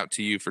stuck out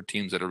to you for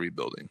teams that are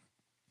rebuilding?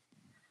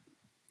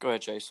 Go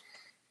ahead, Chase.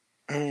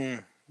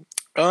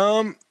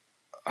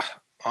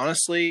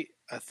 Honestly,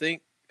 I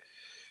think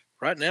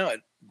right now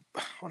it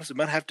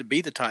might have to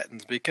be the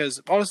Titans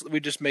because honestly we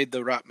just made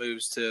the right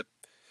moves to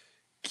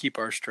keep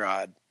our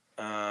stride.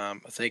 I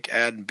think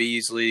adding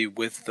Beasley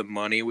with the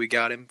money we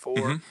got him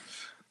for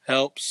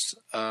helps.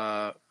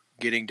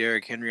 Getting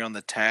Derrick Henry on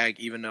the tag,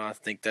 even though I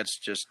think that's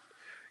just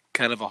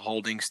kind of a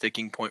holding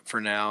sticking point for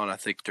now, and I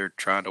think they're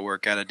trying to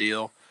work out a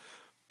deal.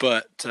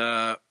 But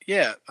I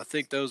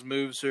think those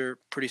moves are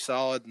pretty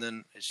solid, and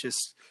then it's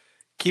just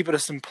keeping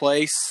us in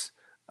place.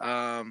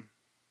 So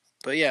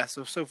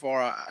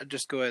far I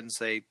just go ahead and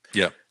say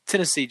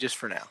Tennessee just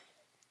for now.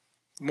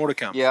 More to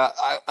come. Yeah,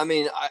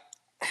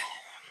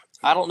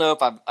 I don't know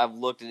if I've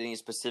looked at any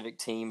specific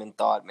team and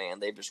thought, man,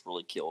 they've just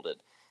really killed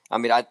it. I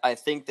mean, I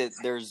think that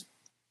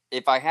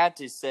if I had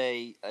to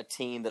say a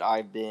team that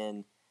I've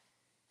been,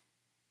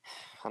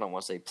 I don't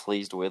want to say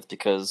pleased with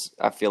because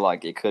I feel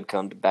like it could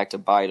come back to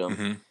bite them.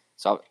 Mm-hmm.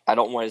 So I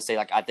don't want to say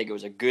like I think it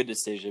was a good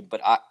decision,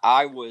 but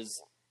I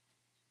was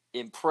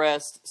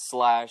impressed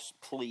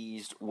 /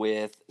 pleased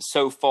with,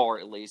 so far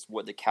at least,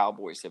 what the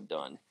Cowboys have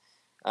done.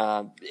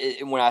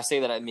 When I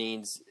say that, it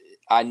means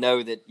I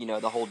know that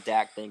the whole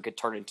Dak thing could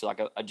turn into like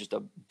just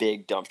a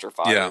big dumpster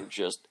fire,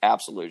 just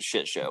absolute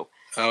shit show.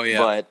 Oh yeah.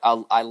 But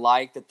I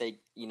like that they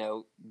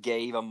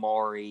gave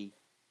Amari's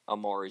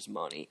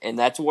money, and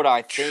that's what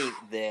I think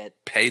that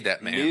paid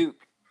that man,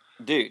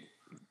 dude.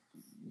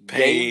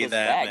 Pay that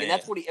bag. man. And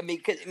that's what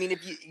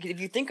if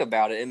you think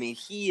about it,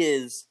 he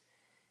is.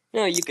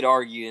 You could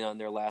argue, in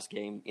their last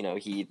game,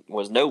 he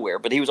was nowhere,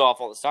 but he was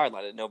off on the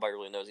sideline, and nobody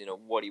really knows,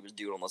 what he was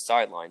doing on the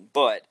sideline.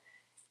 But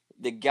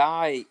the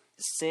guy,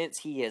 since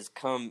he has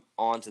come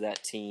onto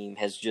that team,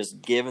 has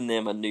just given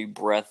them a new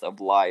breath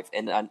of life,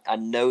 and I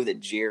know that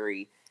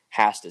Jerry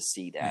has to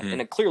see that,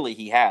 and clearly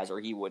he has, or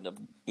he wouldn't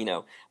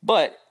have,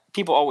 But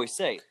people always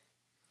say,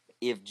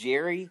 if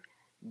Jerry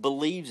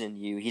believes in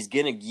you, he's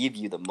going to give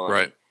you the money.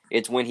 Right.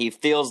 It's when he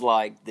feels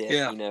like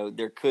that,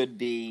 there could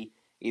be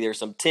either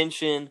some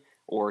tension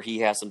or he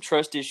has some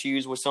trust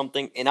issues with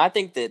something. And I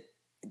think that,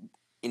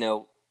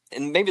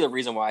 and maybe the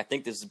reason why I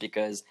think this is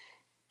because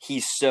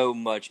he's so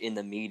much in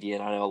the media,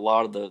 and I know a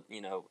lot of the,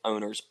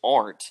 owners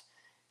aren't.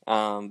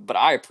 But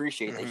I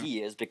appreciate that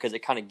he is, because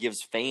it kind of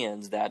gives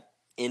fans that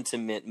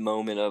intimate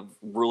moment of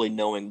really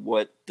knowing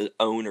what the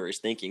owner is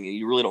thinking.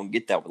 You really don't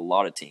get that with a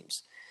lot of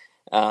teams.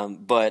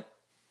 But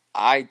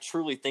I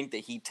truly think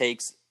that he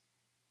takes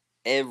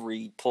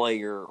every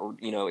player, or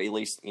at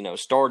least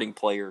starting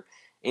player,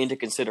 into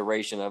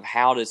consideration of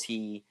how does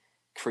he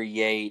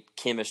create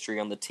chemistry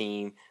on the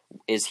team.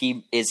 Is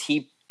he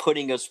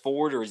putting us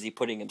forward, or is he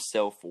putting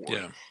himself forward?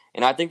 Yeah.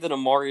 And I think that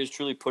Amari is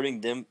truly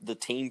putting the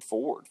team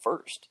forward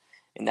first,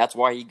 and that's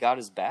why he got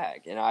his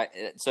bag. And I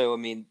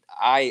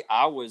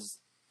was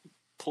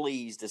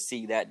pleased to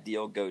see that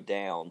deal go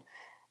down,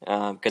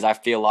 because I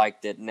feel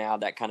like that now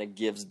that kind of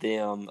gives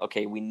them,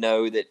 okay, we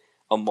know that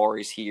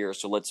Amari's here,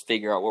 so let's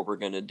figure out what we're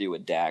going to do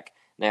with Dak.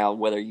 Now,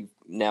 whether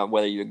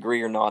you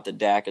agree or not that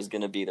Dak is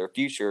going to be their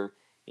future,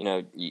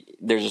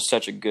 there's just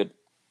such a good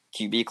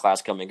QB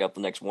class coming up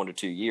the next 1 to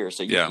 2 years.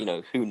 So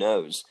who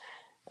knows?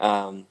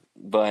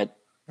 But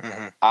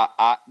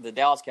the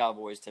Dallas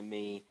Cowboys to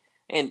me,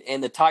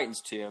 and the Titans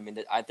too. I mean,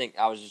 I think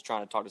I was just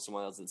trying to talk to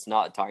someone else that's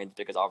not the Titans,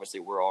 because obviously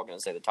we're all going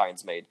to say the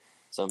Titans made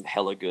some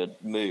hella good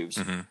moves.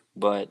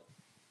 But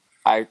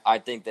I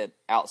think that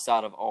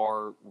outside of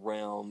our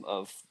realm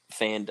of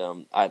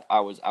fandom, I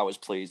was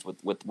pleased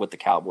with what the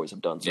Cowboys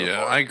have done so far.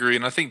 Yeah, I agree.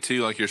 And I think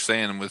too, like you're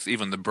saying, with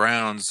even the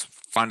Browns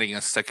finding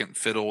a second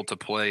fiddle to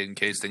play in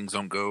case things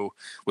don't go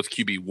with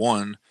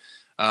QB1.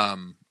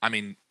 I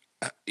mean,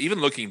 even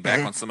looking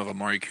back on some of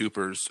Amari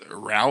Cooper's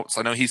routes,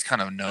 I know he's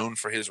kind of known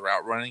for his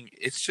route running.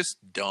 It's just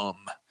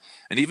dumb.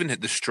 And even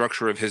the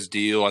structure of his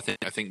deal, I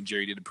think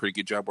Jerry did a pretty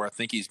good job, where I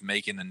think he's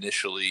making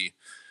initially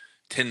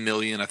 $10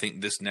 million, I think,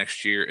 this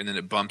next year, and then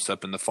it bumps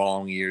up in the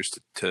following years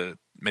to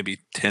maybe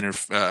 10 or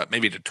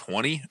maybe to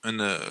 20 in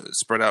the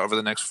spread out over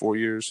the next 4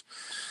 years.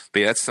 But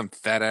yeah, that's some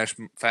fat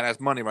ass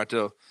money right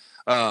there.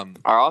 I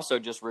also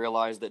just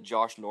realized that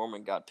Josh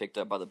Norman got picked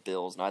up by the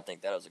Bills, and I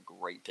think that is a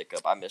great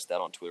pickup. I missed that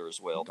on Twitter as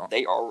well.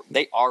 They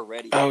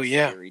already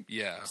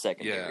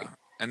secondary.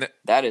 And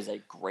that is a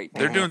great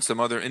pickup. They're doing some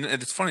other, and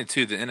it's funny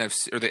too, the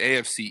NFC or the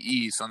AFC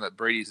East, on that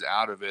Brady's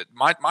out of it.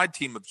 My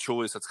team of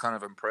choice that's kind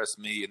of impressed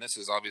me, and this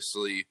is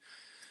obviously,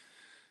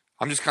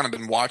 I'm just kind of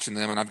been watching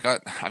them, and I've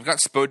got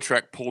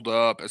Spotrac pulled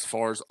up as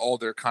far as all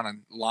their kind of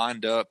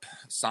lined up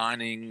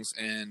signings,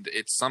 and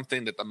it's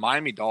something that the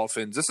Miami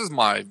Dolphins, this is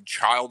my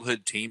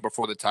childhood team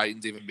before the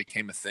Titans even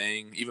became a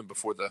thing, even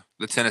before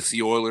the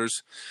Tennessee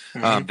Oilers.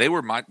 They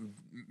were my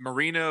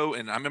Marino,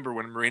 and I remember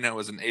when Marino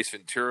was in Ace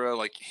Ventura,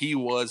 like, he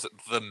was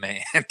the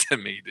man to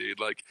me, dude.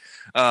 Like,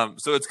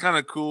 so it's kind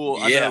of cool.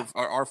 Yeah. I know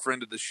our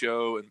friend of the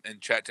show and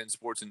Chat 10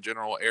 Sports in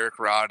general, Eric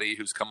Roddy,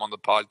 who's come on the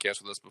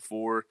podcast with us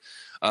before,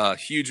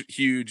 huge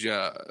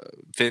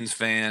Fins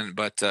fan,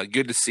 but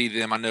good to see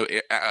them. I know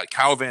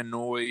Kyle Van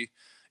Noy,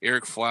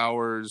 Eric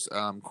Flowers,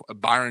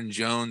 Byron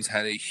Jones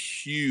had a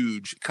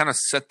huge kind of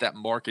set that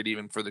market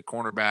even for the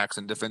cornerbacks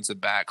and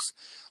defensive backs,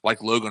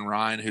 like Logan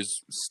Ryan,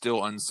 who's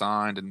still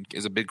unsigned and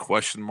is a big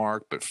question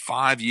mark, but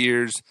 5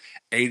 years,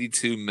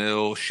 $82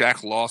 million.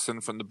 Shaq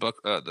Lawson from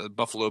the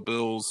Buffalo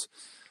Bills,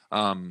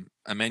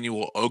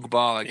 Emmanuel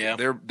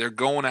Ogbah, they're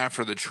going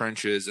after the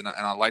trenches, and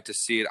I like to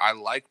see it. I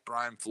like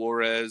Brian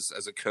Flores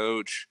as a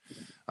coach,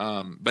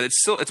 but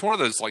it's one of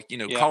those, like,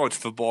 college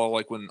football,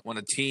 like when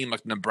a team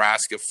like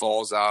Nebraska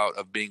falls out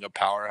of being a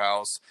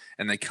powerhouse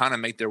and they kind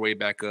of make their way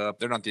back up.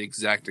 They're not the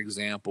exact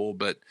example,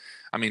 but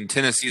I mean,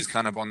 Tennessee is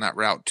kind of on that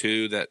route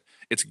too. That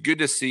it's good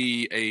to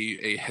see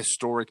a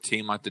historic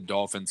team like the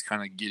Dolphins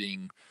kind of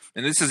getting.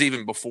 And this is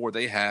even before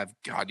they have,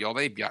 God, y'all,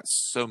 they've got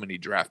so many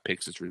draft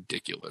picks, it's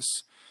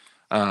ridiculous.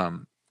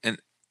 And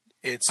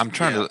I'm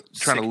trying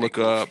to look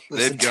up.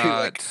 They've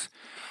got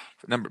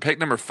pick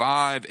number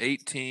 5,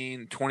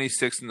 18,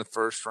 26 in the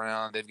first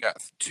round. They've got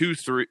 2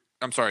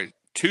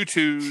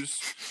 twos,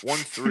 1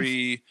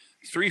 3,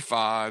 3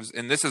 5s,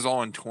 and this is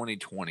all in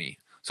 2020.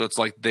 So it's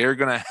like they're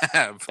gonna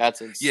have. That's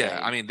insane.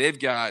 Yeah, I mean, they've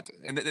got,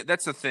 and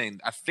that's the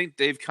thing. I think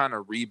they've kind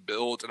of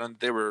rebuilt, and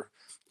they were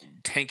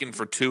tanking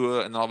for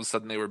Tua, and all of a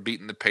sudden they were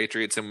beating the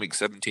Patriots in Week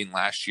 17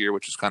 last year,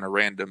 which is kind of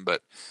random,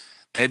 but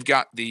they've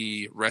got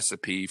the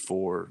recipe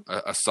for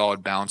a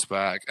solid bounce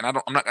back. And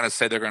I'm not going to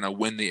say they're going to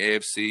win the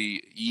AFC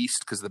East,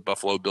 because the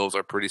Buffalo Bills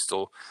are pretty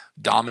still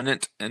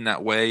dominant in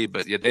that way.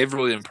 But yeah, they've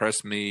really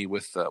impressed me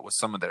with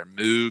some of their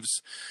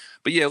moves.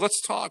 But yeah,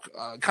 let's talk,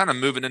 kind of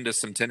moving into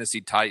some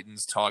Tennessee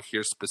Titans talk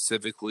here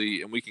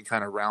specifically, and we can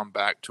kind of round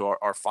back to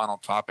our final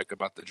topic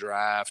about the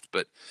draft.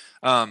 But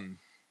I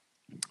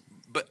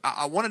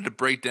wanted to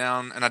break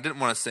down, and I didn't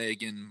want to say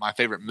again my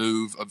favorite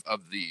move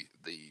of the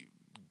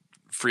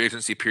free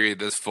agency period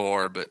this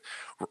far, but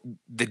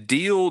the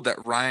deal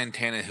that Ryan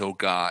Tannehill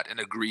got and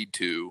agreed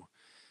to,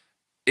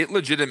 it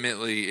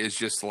legitimately is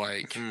just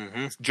like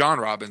John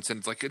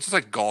Robinson. It's just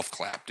like golf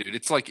clap, dude.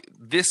 It's like,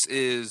 this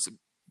is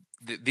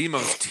the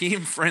most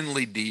team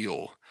friendly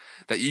deal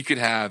that you could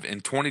have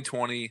in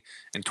 2020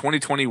 and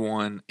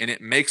 2021, and it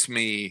makes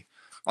me,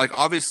 like,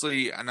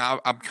 obviously, and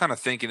I'm kind of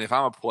thinking, if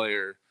I'm a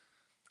player,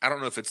 I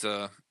don't know if it's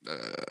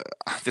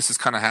this is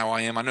kind of how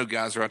I am. I know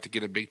guys are out to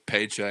get a big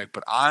paycheck,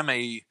 but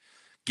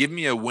give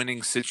me a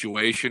winning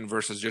situation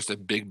versus just a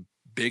big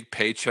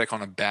paycheck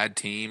on a bad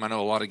team. I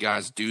know a lot of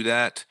guys do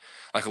that.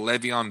 Like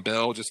Le'Veon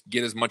Bell, just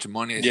get as much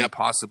money as you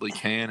possibly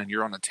can, and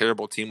you're on a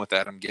terrible team with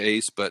Adam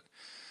Gase. But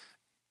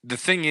the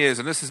thing is,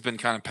 and this has been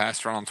kind of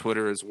passed around on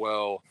Twitter as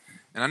well,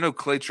 and I know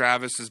Clay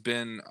Travis has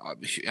been,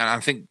 and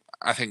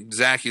I think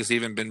Zach has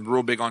even been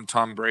real big on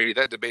Tom Brady.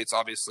 That debate's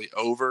obviously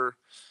over,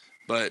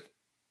 but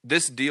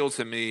this deal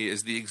to me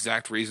is the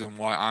exact reason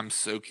why I'm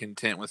so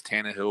content with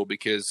Tannehill,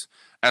 because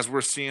as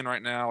we're seeing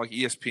right now, like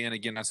ESPN,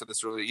 again, I said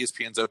this earlier,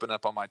 ESPN's open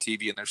up on my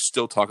TV and they're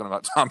still talking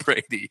about Tom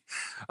Brady.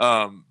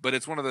 But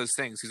it's one of those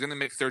things. He's going to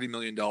make $30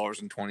 million in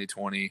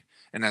 2020.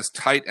 And as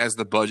tight as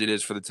the budget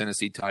is for the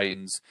Tennessee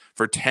Titans,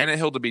 for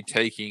Tannehill to be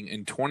taking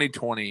in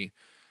 2020,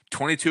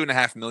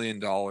 $22.5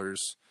 million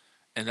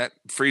and that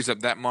frees up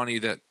that money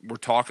that we're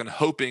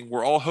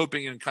all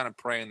hoping and kind of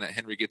praying that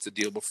Henry gets a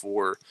deal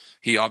before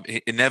he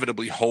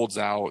inevitably holds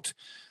out.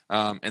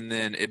 And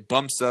then it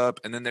bumps up,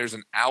 and then there's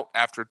an out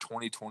after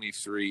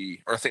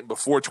 2023, or I think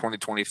before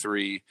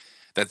 2023,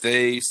 that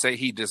they say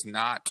he does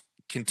not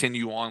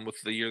continue on with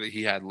the year that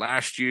he had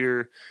last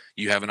year.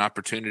 You have an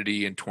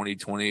opportunity in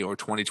 2020 or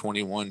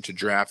 2021 to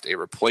draft a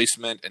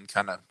replacement and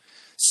kind of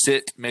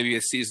sit maybe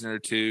a season or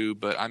two.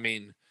 But I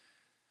mean,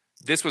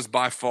 this was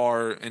by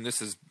far, and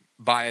this is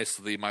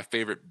biasedly, my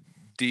favorite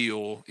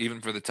deal, even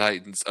for the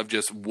Titans, of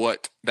just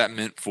what that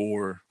meant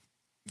for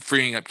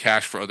freeing up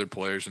cash for other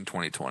players in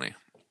 2020.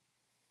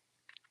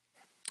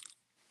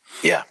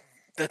 Yeah,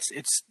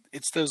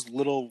 it's those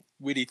little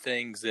witty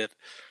things that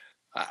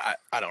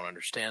I don't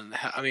understand.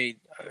 I mean,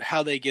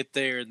 how they get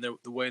there and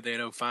the way they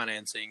know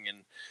financing, and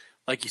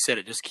like you said,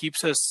 it just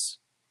keeps us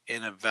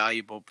in a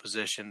valuable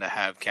position to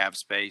have cap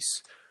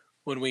space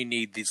when we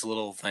need these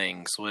little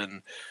things.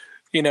 When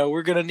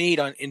we're going to need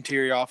an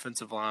interior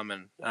offensive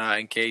lineman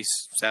in case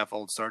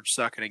Saffold starts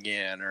sucking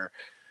again, or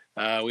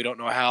we don't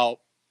know how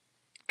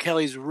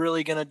Kelly's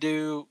really going to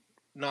do,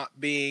 not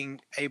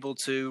being able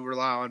to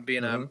rely on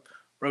being a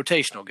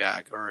rotational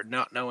guy, or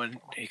not knowing,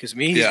 because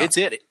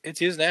it's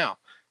his now.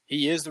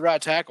 He is the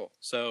right tackle.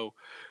 So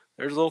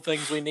there's little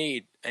things we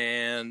need,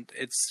 and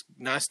it's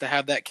nice to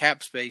have that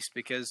cap space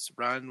because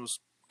Ryan was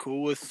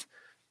cool with,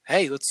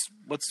 hey, let's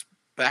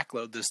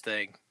backload this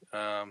thing.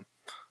 I'll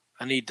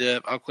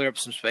clear up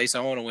some space.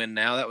 I want to win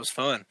now. That was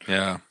fun.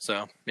 Yeah.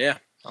 So yeah,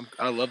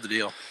 I love the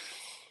deal.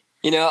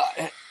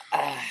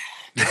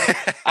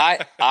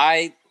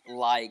 I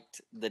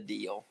liked the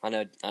deal. I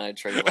know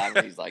Trey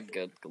laughing. He's like,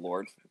 good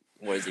Lord.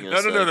 What is he going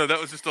to say? No. That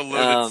was just a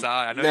loaded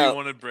sigh. I know you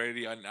wanted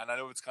Brady. I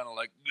know it's kind of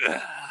like,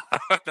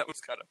 that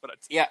was kind of what I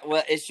said. Yeah,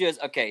 well, it's just,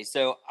 okay,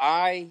 so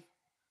I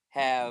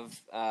have,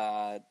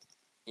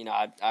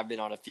 I've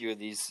been on a few of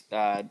these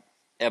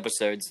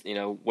episodes,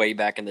 way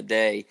back in the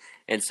day.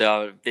 And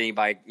so if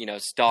anybody,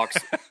 stalks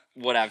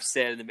what I've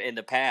said in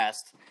the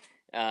past,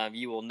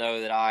 you will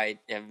know that I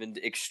have been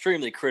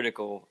extremely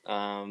critical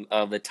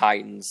of the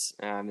Titans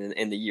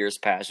in the years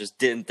past. Just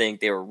didn't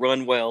think they were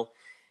run well.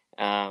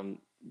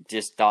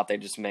 Just thought they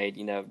just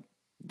made,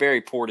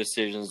 very poor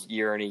decisions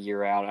year in and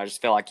year out. I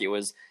just felt like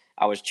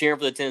I was cheering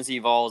for the Tennessee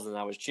Vols and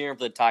I was cheering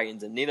for the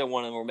Titans, and neither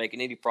one of them were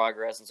making any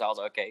progress. And so I was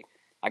like, okay,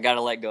 I got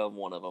to let go of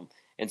one of them.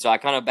 And so I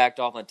kind of backed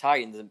off on the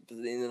Titans.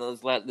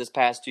 In this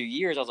past 2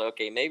 years, I was like,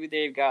 okay, maybe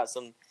they've got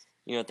some,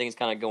 things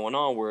kind of going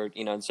on where,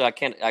 and so I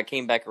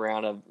came back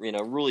around. I've,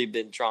 really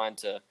been trying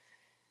to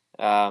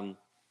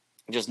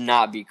just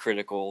not be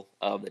critical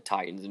of the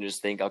Titans and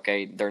just think,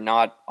 okay, they're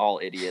not all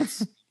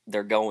idiots.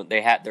 They're going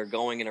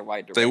in the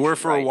right direction. They were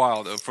for a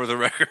while, though. For the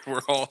record,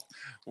 we're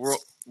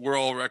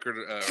all record.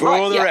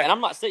 Right, yeah, and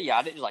I'm not saying,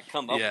 I didn't just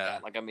come up with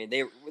that. Like, I mean,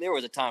 there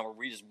was a time where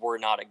we just were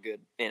not a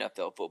good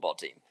NFL football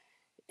team,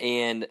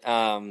 and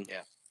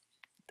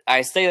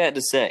I say that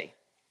to say,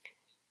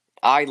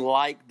 I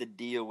like the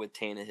deal with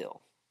Tannehill,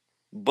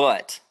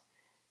 but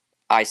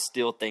I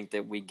still think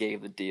that we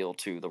gave the deal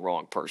to the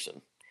wrong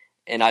person,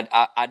 and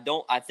I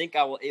think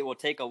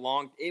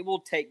it will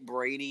take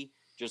Brady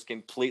just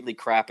completely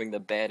crapping the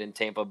bed in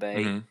Tampa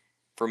Bay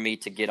for me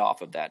to get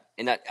off of that.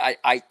 And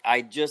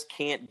I just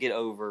can't get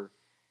over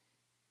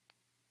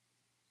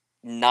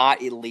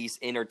not at least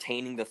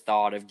entertaining the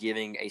thought of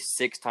giving a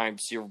 6-time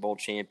Super Bowl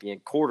champion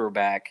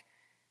quarterback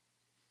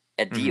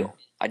a deal.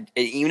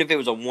 Even if it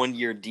was a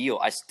 1-year deal,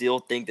 I still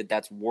think that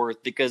that's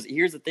worth, because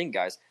here's the thing,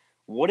 guys.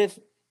 What if,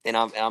 and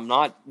I'm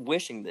not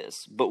wishing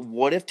this, but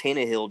what if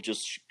Tannehill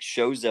just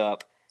shows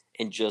up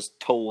and just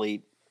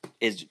totally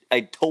is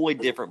a totally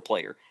different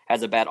player,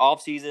 has a bad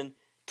offseason,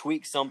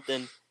 tweaks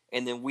something,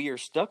 and then we are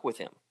stuck with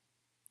him.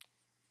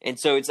 And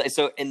so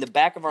so in the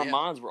back of our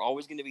minds, we're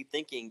always going to be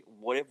thinking,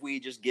 what if we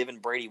just given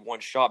Brady one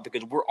shot,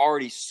 because we're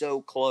already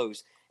so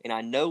close. And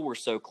I know we're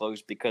so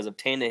close because of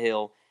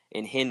Tannehill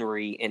and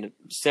Henry and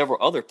several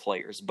other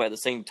players. But at the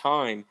same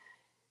time,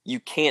 you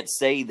can't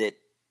say that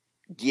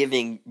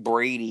giving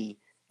Brady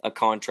a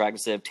contract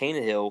instead of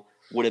Tannehill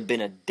would have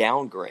been a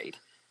downgrade.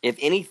 If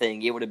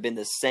anything, it would have been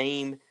the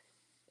same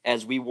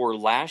as we were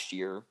last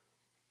year,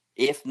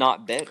 if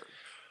not better.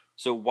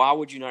 So why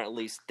would you not at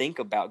least think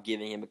about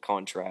giving him a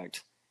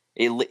contract,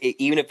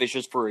 even if it's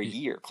just for a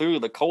year? Clearly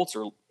the Colts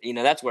are,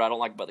 that's what I don't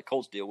like about the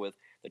Colts deal with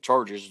the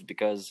Chargers, is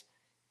because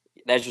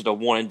that's just a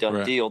one and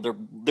done deal.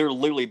 They're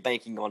literally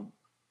banking on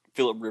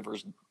Phillip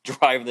Rivers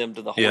drive them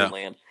to the Holy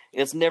Land.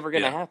 And it's never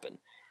going to happen.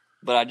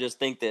 But I just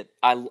think that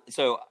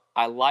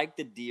I like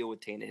the deal with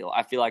Tannehill.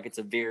 I feel like it's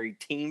a very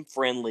team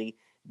friendly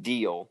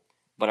deal,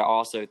 but I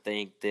also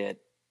think that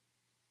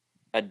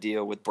a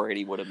deal with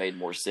Brady would have made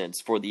more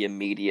sense for the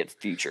immediate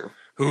future.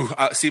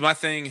 See, my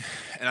thing,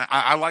 and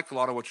I like a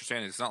lot of what you're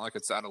saying. It's not like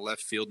it's out of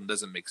left field and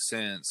doesn't make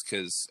sense,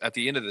 because at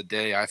the end of the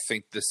day, I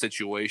think the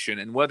situation,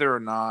 and whether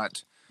or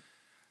not,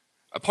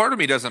 a part of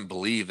me doesn't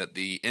believe that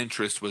the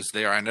interest was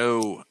there. I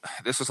know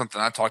this was something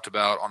I talked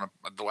about on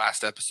the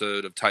last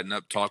episode of Tighten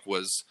Up Talk,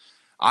 was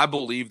I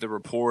believe the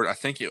report. I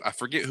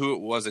forget who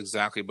it was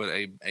exactly, but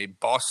a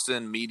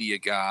Boston media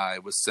guy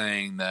was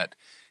saying that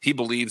he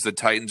believes the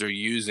Titans are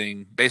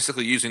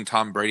basically using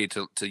Tom Brady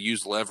to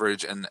use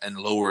leverage and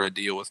lower a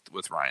deal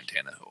with Ryan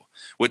Tannehill,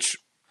 which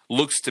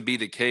looks to be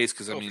the case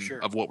because sure.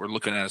 of what we're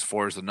looking at as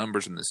far as the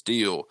numbers in this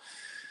deal.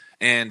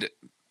 And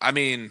I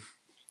mean,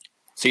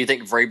 So you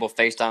think Vrabel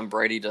FaceTime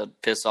Brady to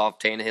piss off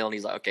Tannehill, and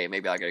he's like, okay,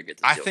 maybe I got to get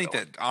this I deal think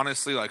going. that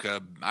honestly,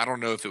 I don't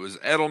know if it was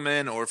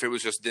Edelman or if it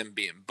was just them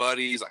being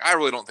buddies. Like, I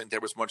really don't think there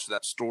was much of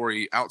that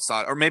story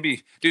outside. Or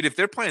maybe, dude, if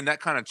they're playing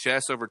that kind of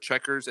chess over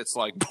checkers, it's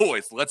like,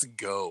 boys, let's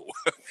go.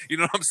 You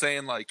know what I'm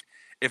saying? Like,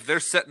 if they're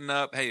setting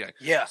up, hey,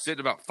 sitting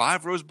about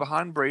 5 rows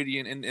behind Brady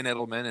and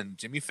Edelman and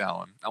Jimmy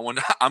Fallon, I'm going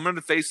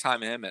to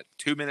FaceTime him at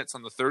 2 minutes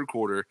on the third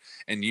quarter,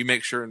 and you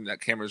make sure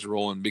that camera's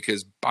rolling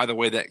because, by the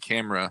way, that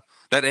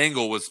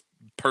angle was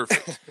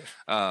perfect.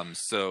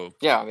 So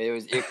yeah, I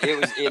mean,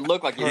 it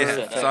looked like it was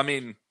set up. So I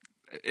mean,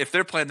 if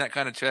they're playing that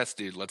kind of chess,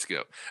 dude, let's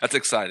go. That's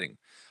exciting.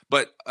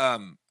 But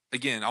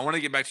again, I want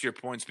to get back to your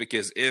points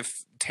because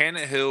if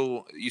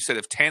Tannehill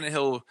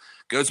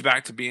goes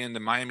back to being the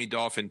Miami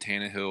Dolphin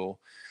Tannehill,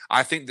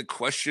 I think the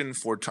question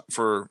for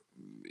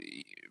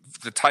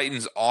the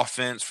Titans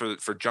offense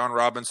for John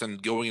Robinson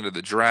going into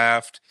the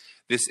draft,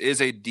 this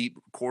is a deep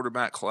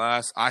quarterback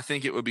class. I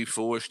think it would be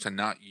foolish to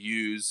not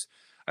use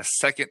a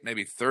second,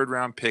 maybe third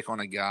round pick on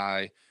a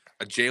guy,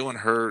 a Jalen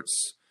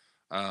Hurts.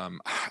 I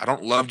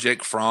don't love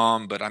Jake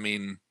Fromm, but I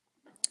mean,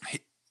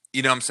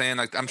 you know what I'm saying?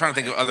 Like, I'm trying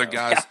to think of other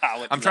guys.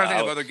 I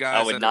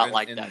would not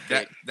like that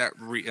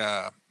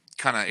pick.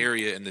 Kind of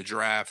area in the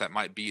draft that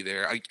might be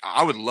there.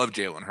 I would love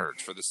Jalen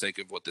Hurts for the sake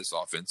of what this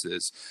offense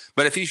is.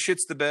 But if he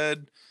shits the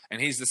bed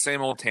and he's the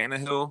same old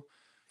Tannehill,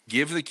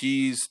 give the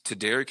keys to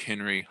Derrick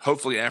Henry,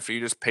 hopefully after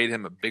you just paid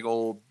him a big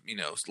old,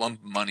 lump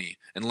of money,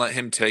 and let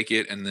him take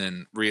it and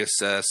then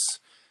reassess.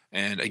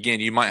 And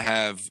again, you might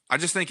have – I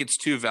just think it's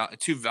too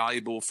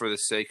valuable for the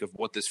sake of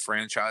what this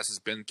franchise has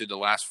been through the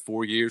last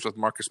 4 years with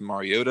Marcus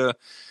Mariota.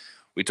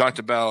 We talked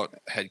about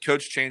head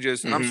coach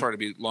changes. And I'm sorry to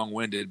be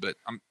long-winded, but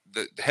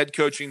the head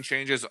coaching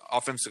changes,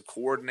 offensive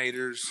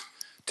coordinators,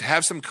 to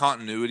have some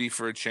continuity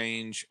for a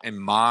change, in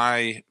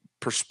my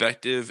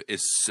perspective,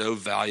 is so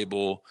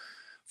valuable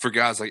for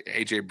guys like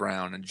A.J.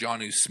 Brown and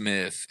Jonnu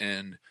Smith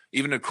and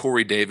even a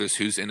Corey Davis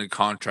who's in a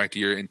contract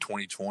year in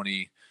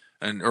 2020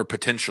 or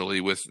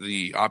potentially with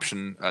the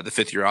option, the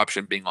fifth-year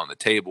option being on the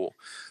table.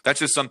 That's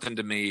just something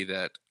to me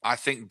that I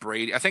think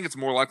it's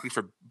more likely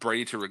for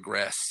Brady to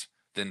regress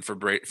than for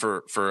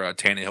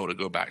Tannehill to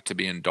go back to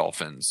being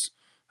Dolphins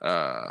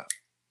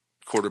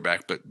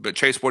quarterback. But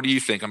Chase, what do you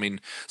think? I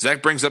mean,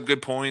 Zach brings up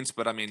good points,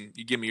 but I mean,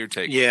 you give me your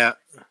take. Yeah.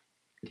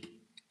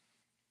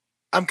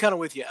 I'm kind of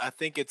with you. I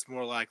think it's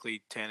more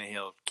likely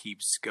Tannehill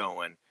keeps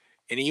going.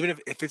 And even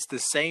if it's the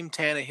same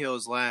Tannehill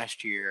as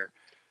last year,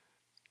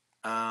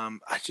 I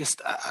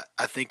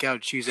think I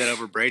would choose that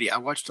over Brady. I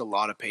watched a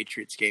lot of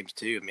Patriots games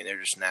too. I mean, they're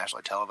just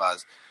nationally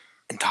televised.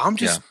 And Tom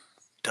just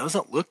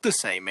doesn't look the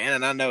same, man.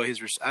 And I know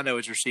his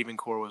receiving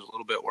core was a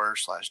little bit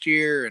worse last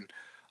year and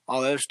all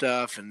that other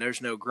stuff. And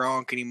there's no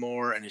Gronk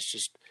anymore. And it's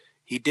just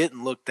he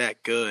didn't look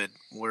that good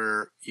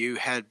where you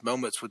had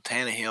moments with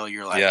Tannehill.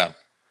 You're like,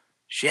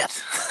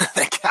 shit,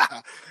 that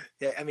guy.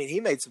 Yeah, I mean, he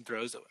made some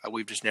throws that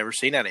we've just never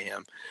seen out of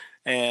him.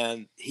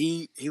 And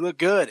he looked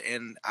good.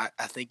 And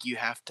I think you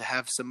have to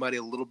have somebody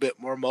a little bit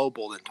more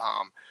mobile than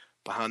Tom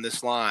behind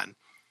this line.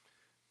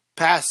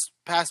 Pass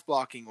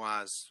blocking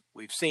wise,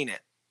 we've seen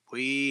it.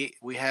 We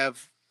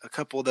have a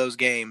couple of those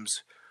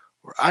games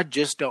where I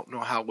just don't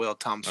know how well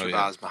Tom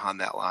survives behind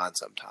that line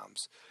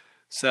sometimes.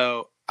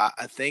 So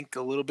I think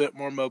a little bit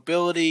more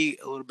mobility,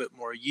 a little bit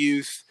more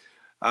youth.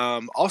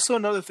 Also,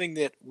 another thing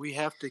that we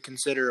have to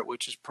consider,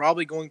 which is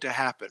probably going to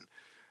happen,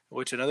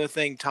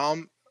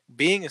 Tom,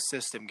 being a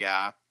system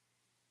guy,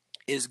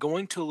 is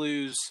going to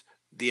lose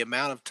the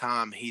amount of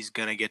time he's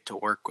going to get to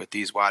work with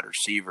these wide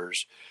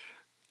receivers.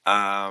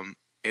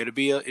 It'd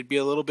be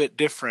a little bit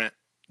different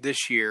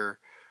this year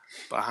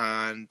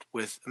I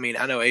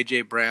know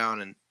A.J. Brown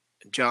and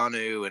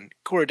Jonnu and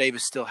Corey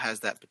Davis still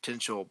has that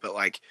potential, but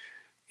like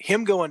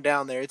him going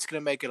down there, it's going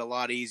to make it a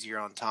lot easier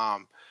on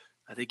Tom.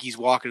 I think he's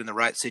walking in the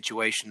right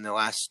situation in the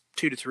last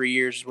 2 to 3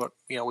 years is what,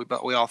 we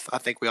all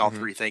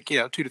three think,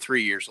 2 to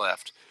 3 years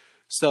left.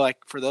 So like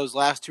for those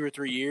last 2 or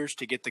 3 years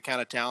to get the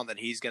kind of talent that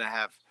he's going to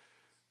have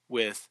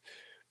with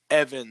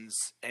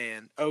Evans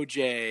and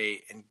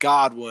OJ and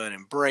Godwin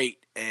and Brait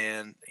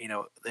and,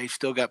 they've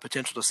still got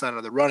potential to sign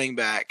another running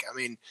back. I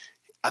mean,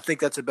 I think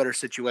that's a better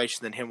situation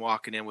than him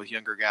walking in with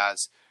younger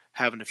guys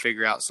having to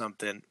figure out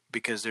something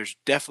because there's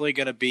definitely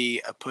going to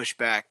be a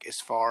pushback as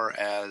far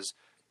as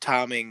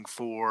timing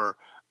for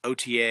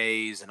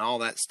OTAs and all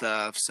that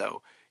stuff.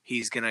 So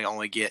he's going to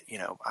only get,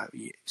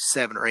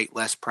 7 or 8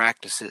 less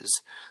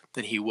practices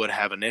than he would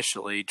have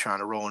initially trying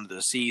to roll into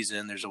the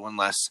season. There's a one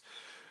less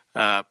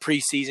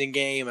preseason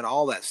game and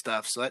all that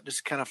stuff. So that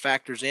just kind of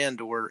factors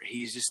into where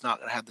he's just not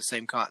going to have the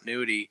same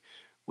continuity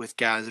with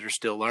guys that are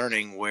still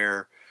learning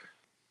where,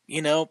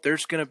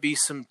 there's going to be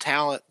some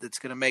talent that's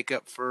going to make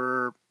up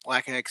for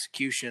lack of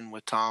execution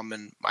with Tom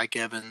and Mike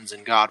Evans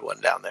and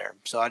Godwin down there.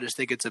 So I just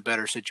think it's a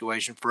better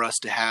situation for us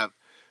to have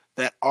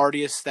that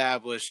already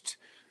established,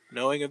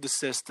 knowing of the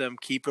system,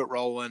 keep it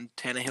rolling.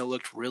 Tannehill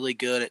looked really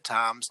good at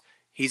times.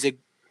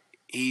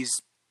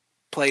 He's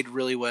played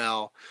really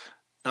well.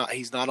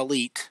 He's not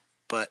elite,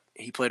 but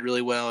he played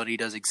really well, and he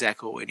does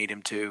exactly what we need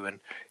him to. And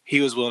he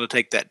was willing to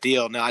take that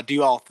deal. Now, I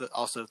do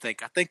also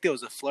think there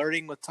was a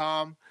flirting with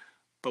Tom,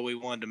 but we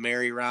wanted to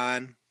marry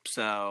Ryan.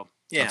 So,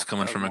 yeah. That's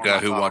coming from a guy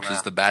who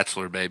watches The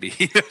Bachelor, baby.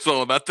 It's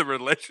all about the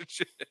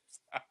relationships.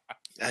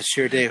 I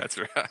sure do. That's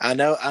right. I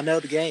know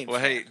the game. Well,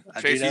 hey,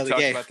 Chase, you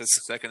talked about this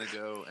a second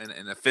ago,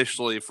 and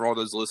officially, for all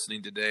those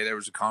listening today, there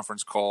was a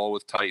conference call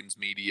with Titans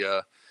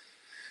media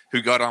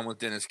who got on with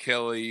Dennis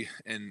Kelly,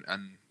 and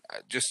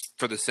just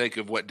for the sake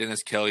of what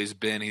Dennis Kelly's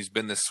been, he's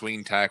been the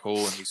swing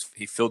tackle, and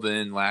he filled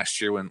in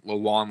last year when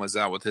Lewan was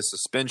out with his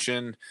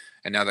suspension,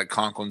 and now that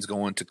Conklin's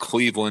going to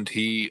Cleveland,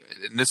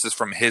 and this is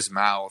from his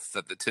mouth,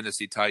 that the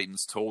Tennessee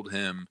Titans told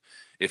him,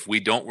 if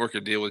we don't work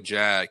a deal with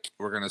Jack,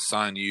 we're going to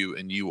sign you,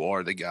 and you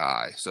are the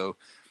guy. So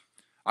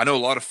I know a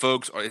lot of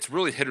folks, it's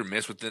really hit or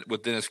miss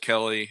with Dennis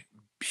Kelly.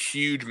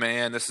 Huge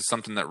man. This is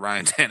something that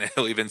Ryan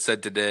Tannehill even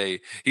said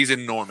today. He's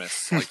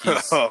enormous.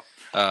 Like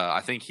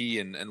I think he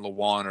and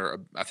Lewan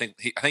are. I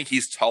think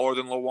he's taller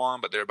than Lewan,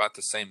 but they're about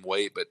the same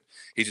weight. But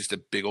he's just a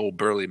big old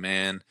burly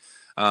man.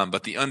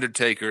 But the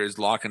Undertaker is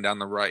locking down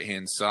the right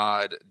hand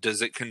side.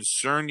 Does it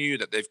concern you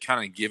that they've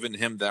kind of given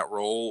him that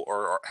role,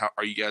 or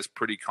are you guys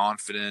pretty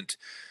confident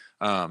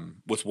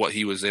with what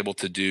he was able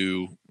to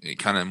do,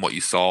 kind of in what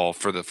you saw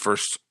for the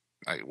first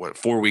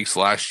 4 weeks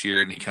last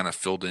year, and he kind of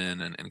filled in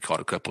and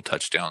caught a couple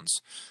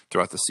touchdowns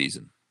throughout the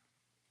season?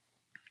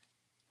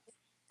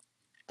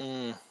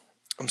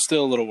 I'm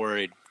still a little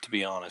worried, to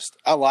be honest.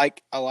 I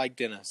like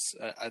Dennis.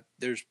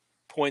 There's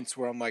points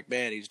where I'm like,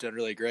 man, he's done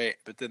really great.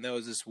 But then there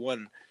was this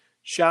one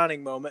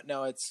shining moment.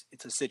 Now it's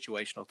a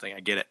situational thing.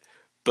 I get it.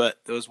 But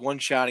there was one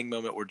shining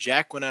moment where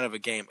Jack went out of a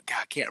game. God,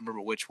 I can't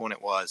remember which one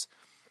it was.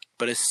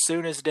 But as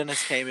soon as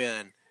Dennis came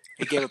in,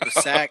 he gave up a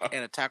sack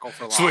and a tackle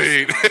for loss.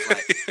 Sweet. And I was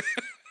like,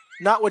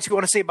 not what you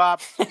want to see,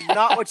 Bob.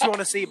 Not what you want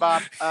to see,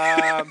 Bob.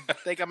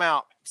 Think I'm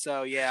out.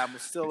 So, yeah, I'm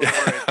still a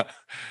little worried.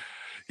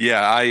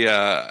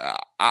 Yeah,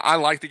 I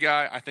like the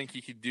guy. I think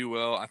he could do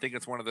well. I think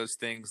it's one of those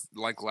things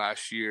like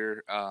last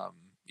year.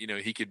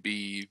 He could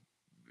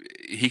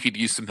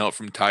use some help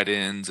from tight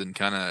ends and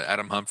kind of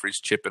Adam Humphries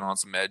chipping on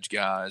some edge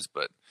guys.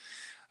 But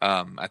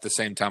at the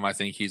same time, I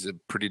think he's a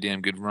pretty damn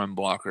good run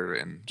blocker,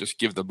 and just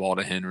give the ball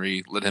to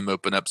Henry, let him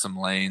open up some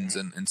lanes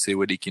and see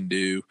what he can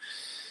do.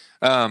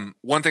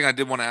 One thing I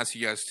did want to ask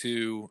you guys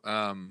too,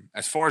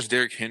 as far as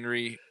Derrick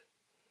Henry,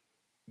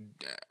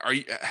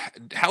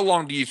 how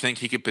long do you think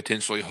he could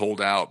potentially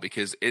hold out?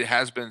 Because it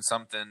has been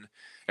something,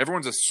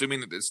 everyone's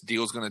assuming that this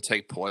deal is going to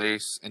take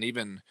place. And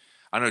even,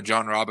 I know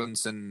John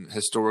Robinson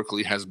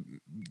historically has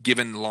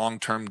given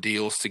long-term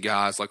deals to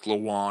guys like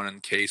Lewan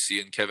and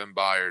Casey and Kevin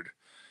Byard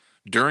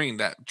during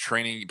that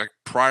training, like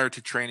prior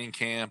to training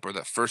camp or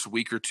that first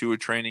week or two of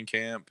training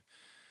camp.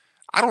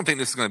 I don't think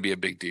this is going to be a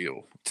big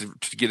deal to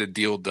get a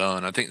deal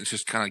done. I think it's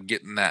just kind of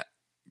getting the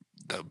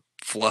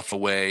fluff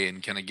away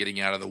and kind of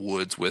getting out of the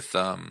woods with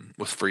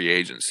free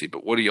agency.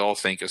 But what do y'all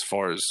think as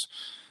far as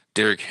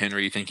Derrick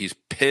Henry? You think he's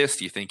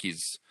pissed? You think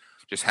he's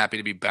just happy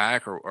to be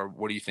back, or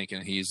what are you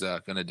thinking he's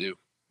going to do?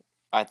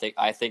 I think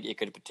it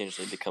could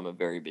potentially become a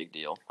very big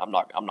deal. I'm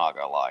not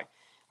gonna lie.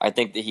 I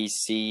think that he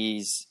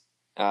sees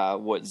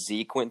what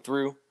Zeke went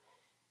through,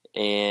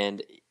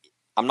 and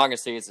I'm not going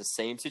to say it's the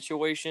same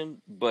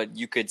situation, but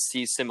you could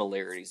see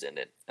similarities in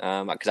it.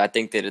 Because I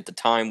think that at the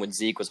time when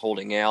Zeke was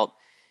holding out,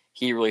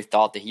 he really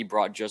thought that he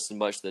brought just as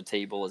much to the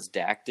table as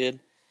Dak did,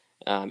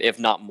 if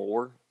not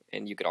more.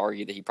 And you could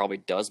argue that he probably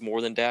does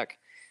more than Dak.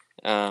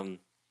 But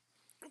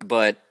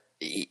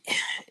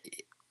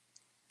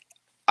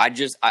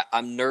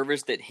I'm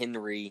nervous that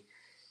Henry,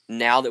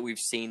 now that we've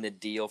seen the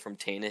deal from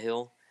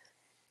Tannehill,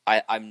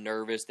 I'm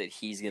nervous that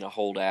he's going to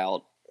hold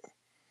out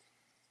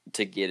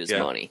to get his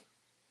money.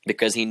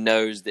 Because he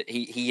knows that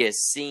he has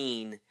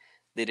seen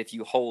that if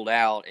you hold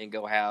out and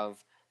go have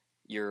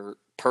your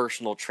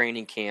personal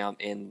training camp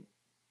in,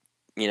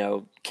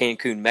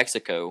 Cancun,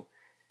 Mexico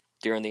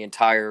during the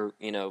entire,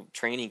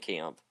 training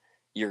camp,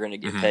 you're going to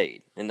get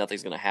paid and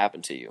nothing's going to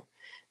happen to you.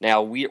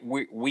 Now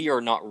we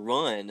are not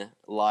run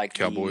like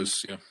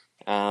Cowboys,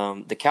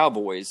 the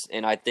Cowboys,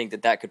 and I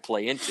think that could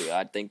play into it.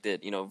 I think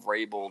that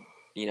Vrabel,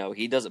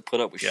 he doesn't put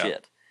up with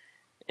shit,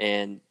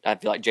 and I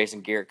feel like Jason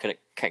Garrett could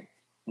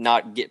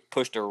not get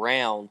pushed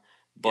around,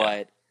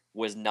 but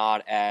was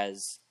not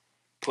as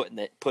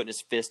putting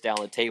his fist down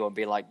the table and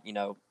being like,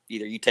 either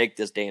you take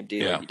this damn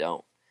deal or you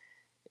don't.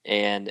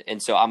 And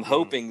so I'm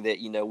hoping that,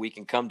 we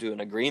can come to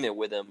an agreement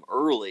with him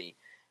early,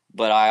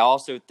 but I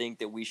also think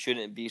that we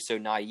shouldn't be so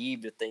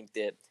naive to think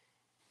that,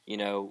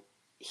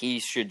 he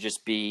should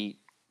just be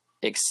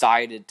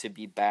excited to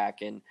be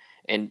back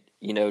and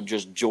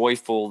just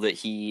joyful that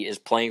he is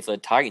playing for the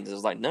Titans.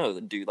 It's like, no,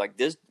 dude, like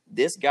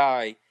this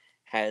guy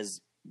has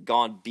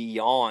gone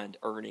beyond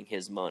earning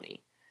his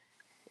money,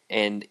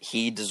 and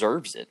he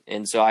deserves it.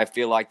 And so I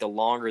feel like the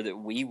longer that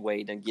we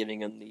wait on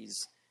giving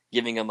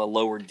him a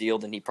lower deal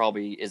than he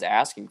probably is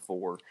asking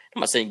for. I'm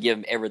not saying give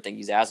him everything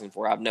he's asking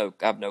for. I have no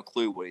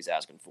clue what he's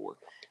asking for.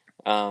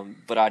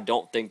 But I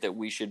don't think that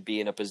we should be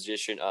in a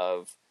position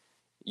of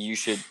you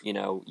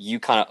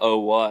kind of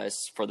owe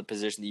us for the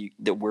position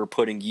that we're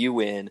putting you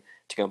in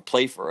to come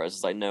play for us.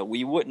 It's like, no,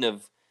 we wouldn't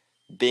have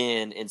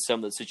been in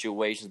some of the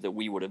situations that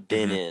we would have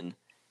been in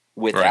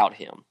without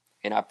him.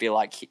 And I feel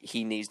like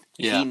he needs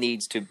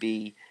to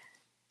be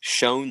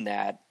shown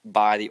that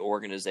by the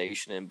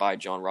organization and by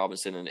John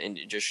Robinson, and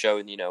just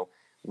showing,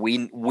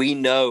 we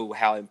know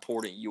how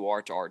important you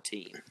are to our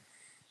team.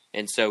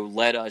 And so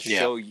let us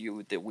show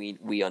you that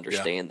we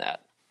understand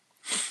that.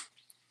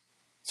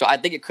 So I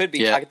think it could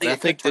be. I think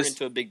it could turn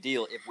into a big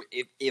deal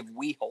if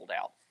we hold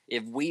out.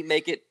 If we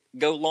make it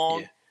go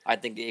long, I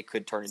think it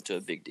could turn into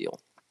a big deal.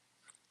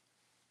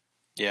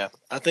 Yeah,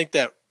 I think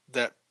that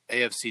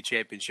AFC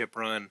Championship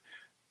run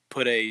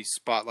put a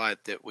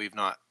spotlight that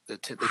the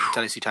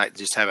Tennessee Titans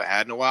just haven't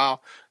had in a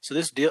while. So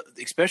this deal,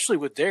 especially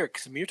with Derek,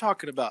 because you're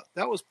talking about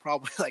that was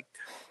probably like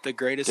the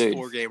greatest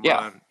 4-game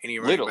run any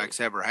running back's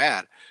ever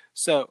had.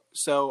 So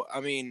I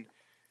mean,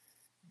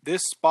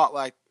 this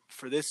spotlight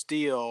for this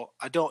deal,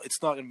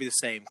 it's not going to be the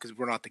same because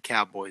we're not the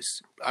Cowboys.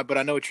 But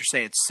I know what you're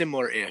saying. It's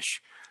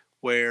similar-ish,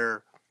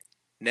 where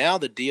now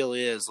the deal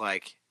is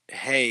like,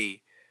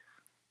 hey,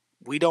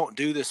 we don't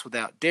do this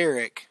without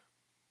Derek,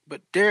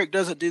 but Derek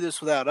doesn't do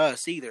this without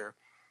us either.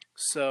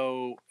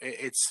 So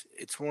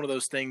it's one of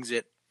those things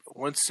that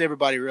once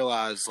everybody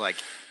realizes, like,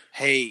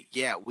 hey,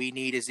 yeah, we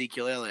need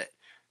Ezekiel Elliott.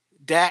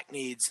 Dak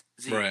needs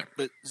Zeke,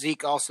 but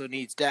Zeke also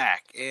needs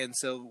Dak. And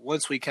so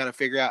once we kind of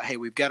figure out, hey,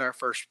 we've got our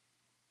first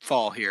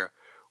fall here.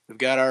 We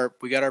got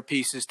our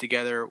pieces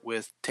together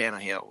with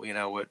Tannehill.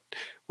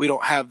 We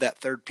don't have that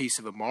third piece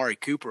of Amari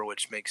Cooper,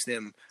 which makes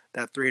them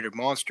that 300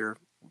 monster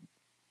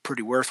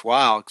pretty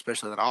worthwhile,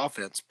 especially that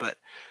offense. But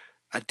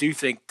I do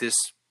think this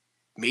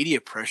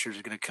media pressure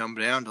is going to come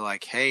down to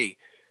like, hey,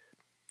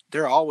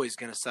 they're always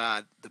going to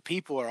side. The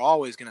people are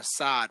always going to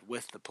side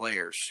with the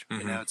players.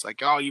 It's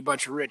like, oh, you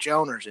bunch of rich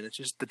owners, and it's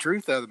just the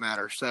truth of the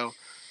matter. So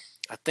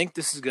I think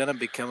this is going to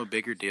become a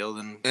bigger deal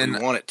than we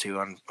want it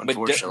to,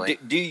 unfortunately.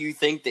 But do you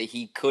think that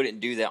he couldn't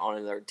do that on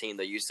another team?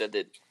 That you said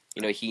that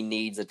he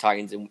needs the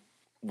Titans, and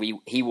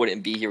he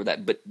wouldn't be here with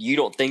that. But you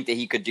don't think that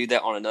he could do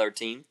that on another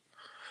team?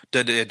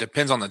 It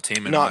depends on the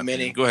team. Not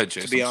many. Go ahead,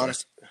 Chase. To be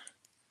honest.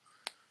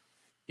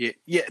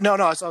 Yeah. No.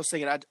 I was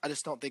thinking. I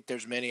just don't think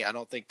there's many. I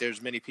don't think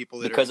there's many people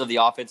that because of the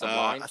offensive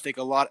line. I think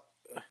a lot.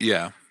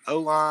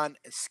 O-line,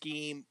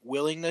 scheme,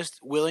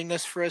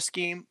 willingness for a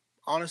scheme.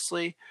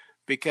 Honestly,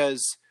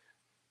 because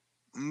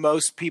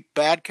most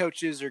bad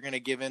coaches are going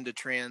to give in to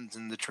trends,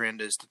 and the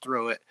trend is to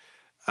throw it.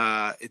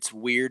 It's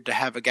weird to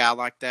have a guy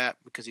like that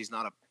because he's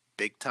not a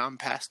big time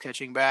pass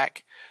catching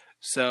back.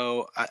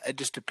 So it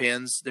just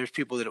depends. There's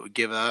people that it would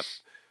give up.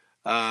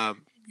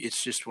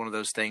 It's just one of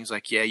those things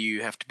like, yeah,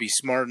 you have to be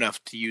smart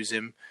enough to use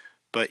him,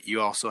 but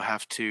you also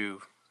have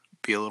to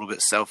be a little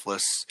bit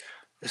selfless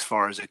as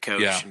far as a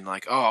coach and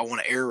like, oh, I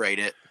want to air raid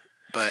it.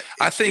 But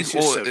I think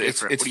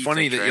it's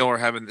funny that y'all are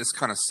having this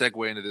kind of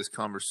segue into this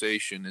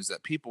conversation is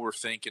that people were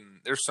thinking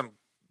there's some,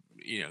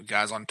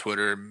 guys on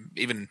Twitter,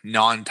 even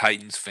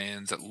non-Titans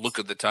fans that look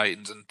at the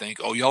Titans and think,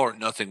 oh, y'all are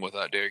nothing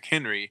without Derrick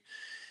Henry.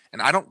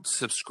 And I don't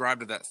subscribe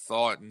to that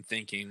thought and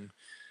thinking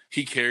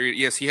he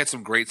had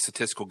some great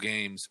statistical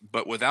games,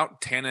 but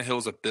without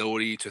Tannehill's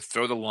ability to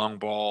throw the long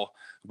ball,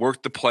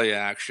 work the play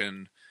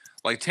action,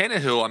 like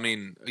Tannehill, I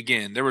mean,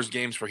 again, there was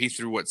games where he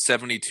threw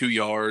 72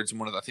 yards in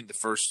one of the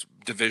first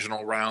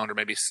divisional round or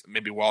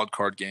maybe wild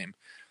card game.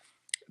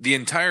 The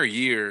entire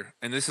year,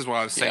 and this is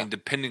why I was saying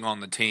depending on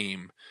the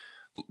team,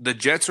 the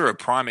Jets are a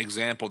prime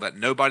example that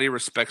nobody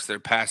respects their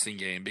passing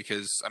game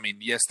because, I mean,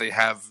 yes, they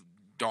have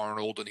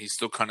Darnold and he's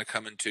still kind of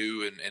coming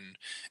to, and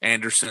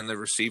Anderson, the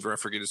receiver, I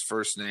forget his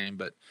first name,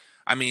 but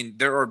I mean,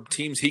 there are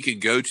teams he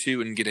could go to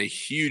and get a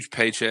huge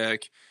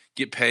paycheck,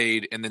 get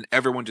paid, and then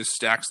everyone just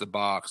stacks the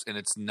box, and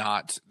it's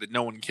not that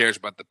no one cares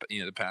about the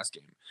pass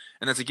game.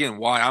 And that's again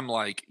why I'm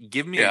like,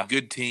 give me a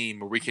good team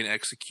where we can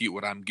execute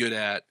what I'm good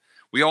at.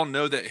 We all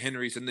know that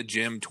Henry's in the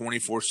gym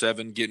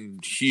 24/7,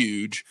 getting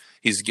huge.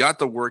 He's got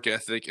the work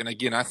ethic, and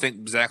again, I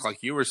think Zach,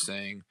 like you were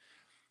saying,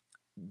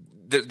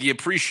 the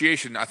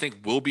appreciation I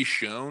think will be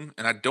shown,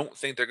 and I don't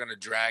think they're going to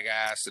drag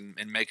ass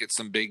and make it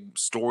some big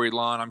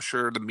storyline. I'm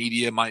sure the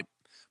media might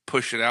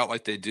push it out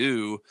like they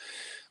do.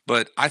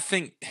 But I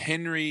think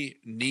Henry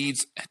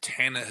needs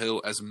Tannehill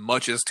as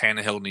much as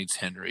Tannehill needs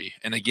Henry.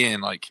 And again,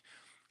 like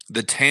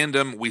the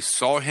tandem, we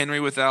saw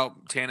Henry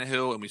without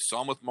Tannehill, and we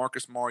saw him with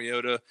Marcus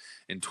Mariota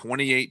in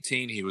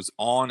 2018. He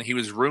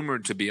was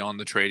rumored to be on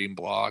the trading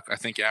block. I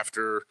think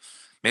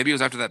maybe it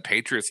was after that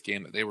Patriots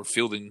game that they were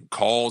fielding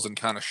calls and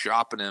kind of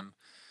shopping him.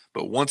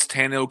 But once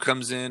Tannehill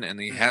comes in and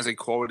he has a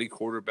quality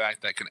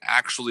quarterback that can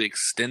actually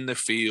extend the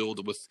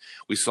field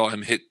we saw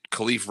him hit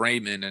Khalif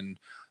Raymond and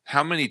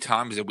how many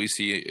times did we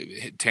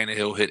see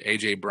Tannehill hit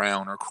A.J.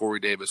 Brown or Corey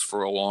Davis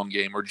for a long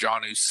game or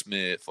Jonnu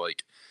Smith?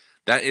 Like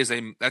that is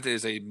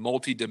a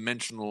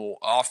multi-dimensional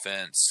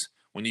offense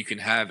when you can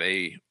have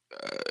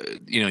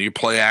your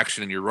play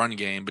action and your run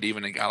game, but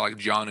even a guy like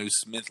Jonnu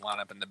Smith line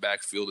up in the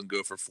backfield and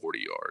go for 40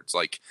 yards.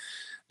 Like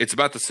it's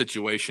about the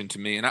situation to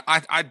me, and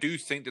I do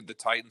think that the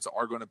Titans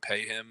are going to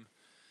pay him.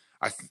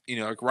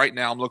 Like right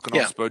now I'm looking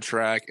on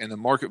Spotrac, and the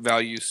market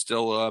value is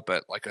still up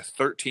at like a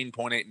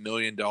 $13.8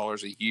 million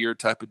a year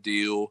type of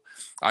deal,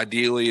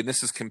 ideally. And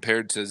this is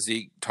compared to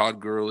Zeke, Todd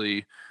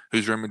Gurley,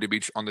 who's rumored to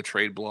be on the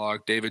trade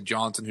block, David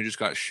Johnson, who just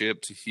got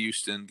shipped to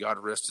Houston, God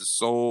rest his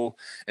soul,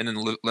 and then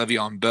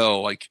Le'Veon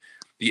Bell. Like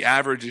the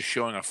average is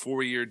showing a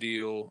 4-year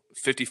deal,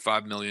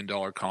 $55 million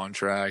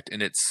contract,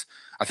 and it's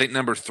I think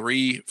number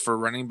 3 for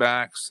running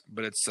backs,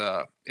 but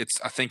I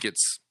think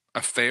it's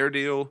a fair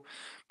deal.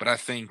 But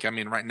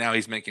right now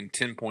he's making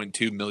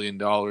 $10.2 million,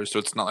 so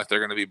it's not like they're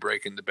going to be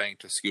breaking the bank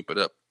to scoop it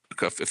up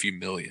a few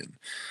million.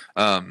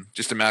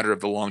 Just a matter of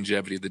the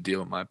longevity of the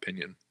deal, in my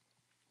opinion.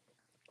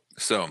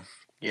 So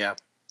yeah,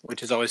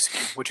 which is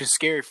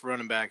scary for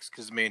running backs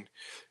because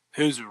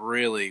who's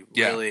really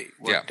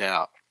worked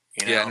out?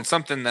 Yeah, and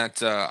something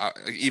that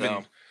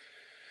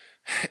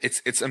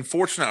it's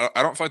unfortunate.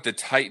 I don't feel like the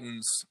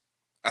Titans.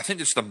 I think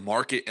just the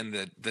market and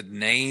the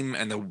name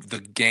and the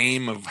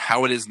game of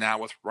how it is now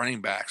with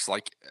running backs.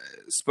 Like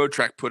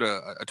Spotrac put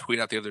a tweet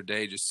out the other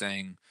day just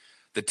saying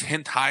the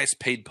 10th highest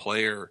paid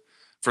player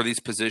for these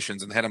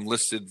positions, and they had them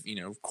listed,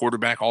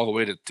 quarterback all the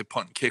way to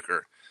punt and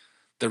kicker.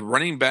 The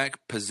running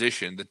back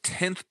position, the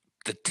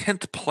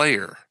 10th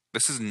player.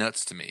 This is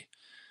nuts to me.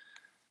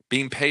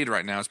 Being paid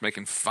right now is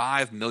making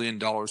 $5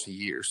 million a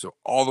year. So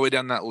all the way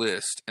down that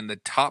list, and the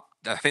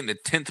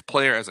 10th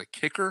player as a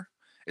kicker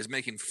is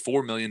making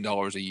 $4 million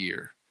a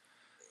year.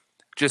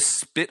 Just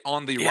spit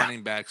on the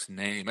running back's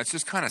name. That's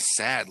just kind of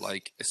sad,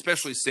 like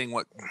especially seeing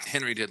what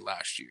Henry did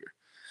last year,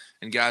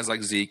 and guys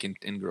like Zeke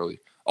and Gurley.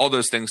 All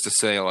those things to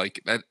say,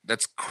 like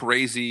that's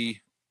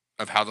crazy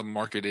of how the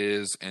market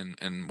is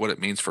and what it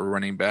means for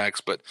running backs.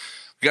 But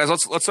guys,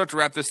 let's start to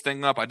wrap this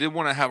thing up. I did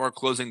want to have our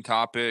closing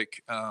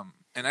topic,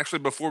 and actually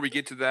before we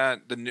get to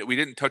that, we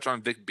didn't touch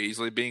on Vic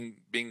Beasley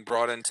being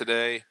brought in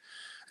today.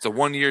 It's a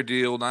 1-year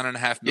deal,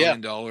 $9.5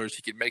 million.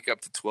 He could make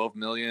up to $12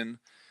 million.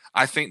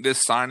 I think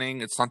this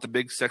signing, it's not the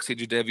big, sexy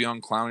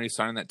Jadeveon Clowney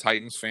signing that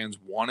Titans fans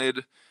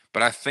wanted,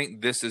 but I think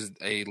this is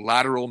a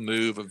lateral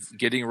move of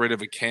getting rid of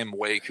a Cam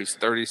Wake who's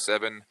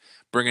 37,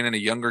 bringing in a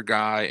younger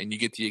guy, and you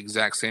get the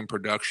exact same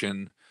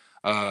production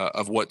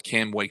of what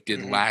Cam Wake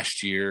did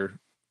last year.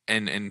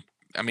 And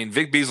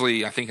Vic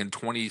Beasley, I think in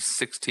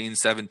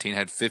 2016-17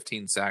 had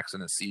 15 sacks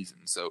in a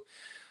season. So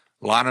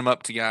line them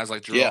up to guys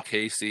like Jarrell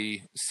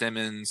Casey,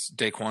 Simmons,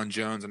 Daquan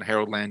Jones, and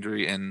Harold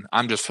Landry, and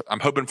I'm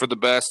hoping for the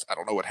best. I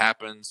don't know what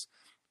happens,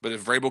 but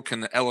if Vrabel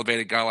can elevate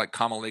a guy like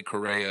Kamalei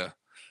Correa,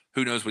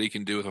 who knows what he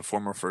can do with a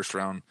former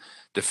first-round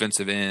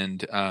defensive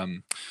end.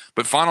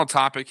 But final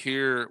topic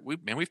here,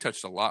 we've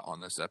touched a lot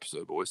on this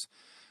episode, boys.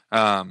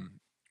 The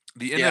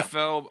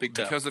NFL,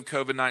 because of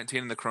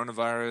COVID-19 and the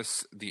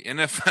coronavirus, the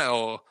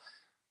NFL.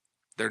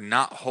 They're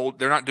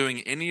not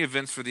doing any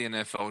events for the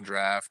NFL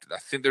draft. I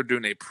think they're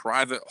doing a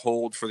private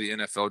hold for the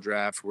NFL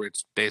draft where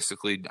it's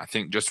basically, I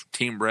think, just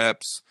team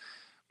reps,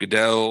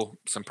 Goodell,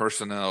 some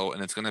personnel,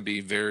 and it's going to be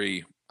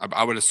very,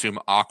 I would assume,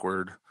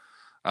 awkward.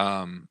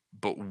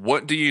 But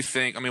what do you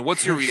think?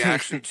 What's your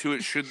reaction to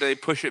it? Should they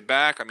push it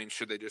back?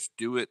 Should they just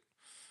do it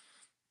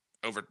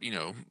over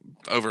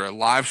a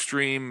live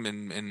stream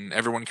and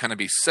everyone kind of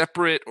be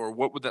separate, or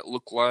what would that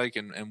look like?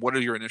 And what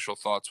are your initial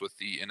thoughts with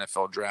the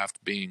NFL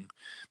draft being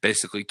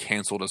basically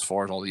canceled as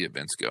far as all the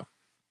events go?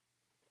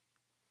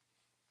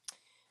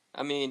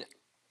 I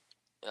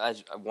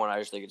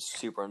just think it's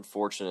super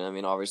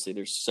unfortunate. Obviously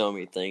there's so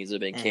many things that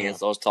have been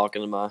canceled. I was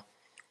talking to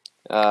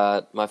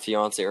my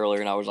fiance earlier,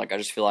 and I was like, I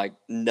just feel like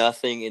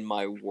nothing in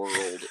my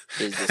world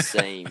is the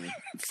same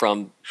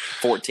from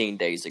 14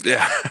 days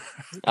ago.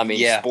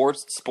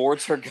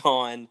 Sports are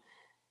gone.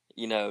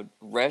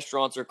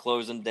 Restaurants are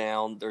closing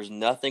down. There's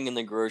nothing in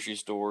the grocery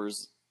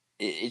stores.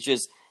 It's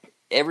just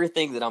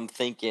everything that I'm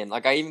thinking.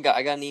 Like I got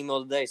an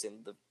email today saying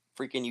the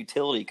freaking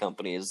utility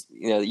company is,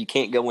 you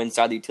can't go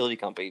inside the utility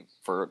company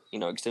for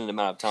extended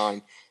amount of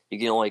time. You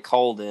can only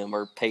call them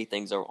or pay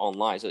things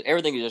online. So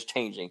everything is just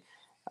changing.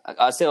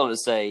 I say all to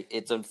say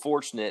it's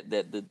unfortunate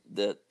that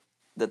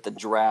the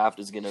draft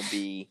is going to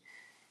be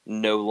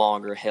no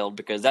longer held,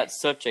 because that's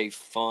such a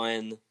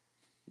fun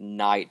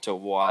night to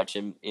watch.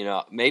 And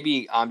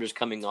maybe I'm just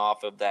coming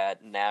off of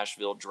that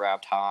Nashville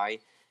draft high,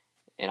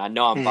 and I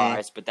know I'm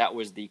biased, but that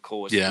was the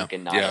coolest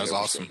freaking night. Yeah, it was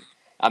awesome.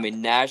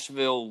 Seen.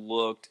 Nashville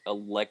looked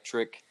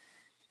electric.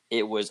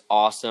 It was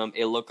awesome.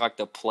 It looked like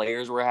the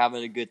players were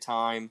having a good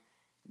time.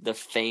 The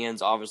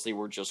fans obviously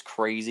were just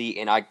crazy,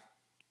 and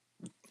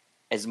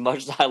as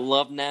much as I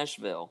love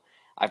Nashville,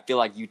 I feel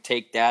like you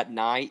take that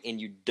night and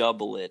you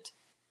double it,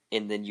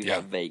 and then you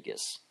have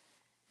Vegas.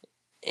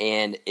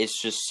 And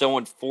it's just so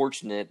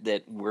unfortunate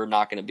that we're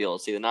not going to be able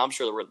to see that. And I'm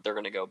sure they're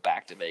going to go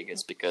back to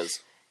Vegas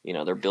because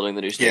they're building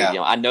the new stadium.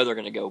 Yeah. I know they're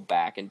going to go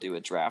back and do a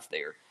draft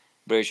there,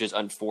 but it's just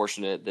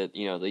unfortunate that,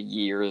 the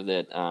year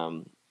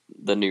that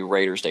the new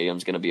Raider Stadium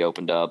is going to be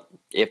opened up,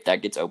 if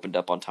that gets opened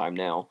up on time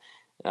now,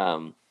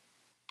 that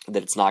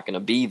it's not going to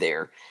be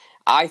there.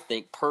 I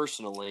think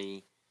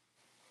personally,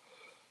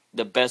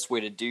 the best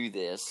way to do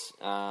this,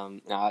 I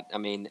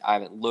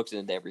haven't looked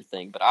into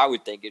everything, but I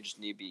would think it just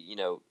need to be,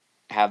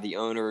 have the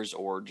owners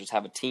or just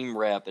have a team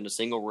rep in a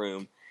single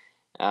room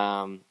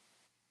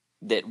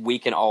that we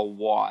can all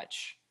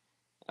watch,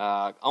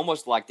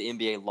 almost like the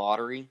NBA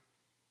lottery,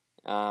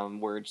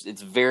 where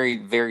it's very,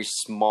 very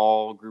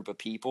small group of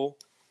people,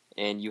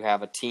 and you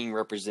have a team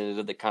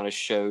representative that kind of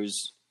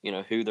shows,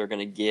 who they're going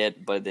to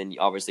get, but then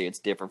obviously it's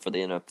different for the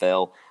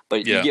NFL.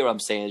 But you get what I'm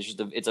saying.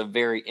 It's a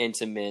very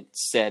intimate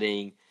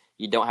setting.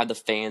 You don't have the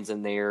fans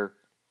in there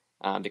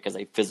because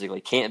they physically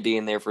can't be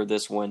in there for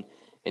this one.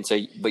 And so,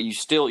 but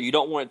you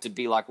don't want it to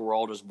be like we're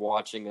all just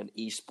watching an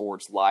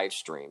esports live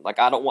stream. Like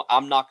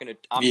I'm not going to.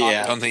 On the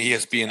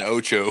ESPN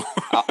Ocho.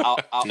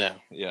 No.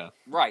 Yeah.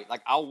 Right.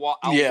 Like I'll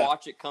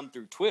watch it come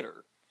through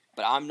Twitter,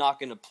 but I'm not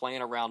going to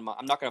plan around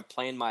I'm not going to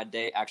plan my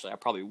day. Actually, I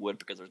probably would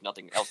because there's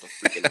nothing else to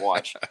freaking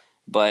watch.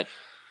 But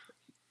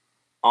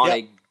on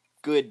a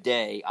good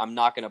day, I'm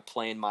not going to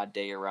plan my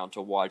day around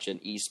to watch an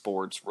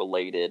esports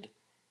related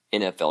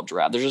NFL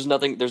draft. There's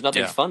nothing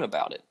fun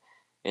about it.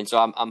 And so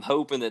I'm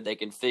hoping that they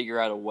can figure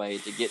out a way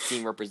to get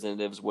team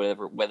representatives,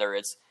 whether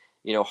it's,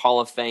 Hall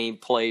of Fame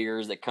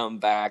players that come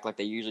back like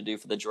they usually do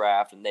for the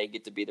draft and they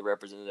get to be the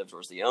representatives or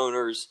it's the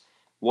owners,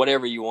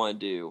 whatever you want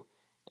to do.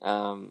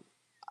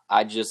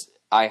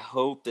 I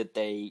hope that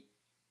they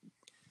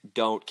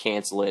don't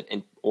cancel it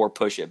or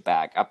push it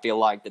back. I feel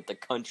like that the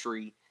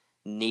country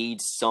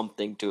needs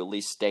something to at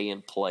least stay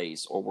in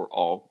place or we're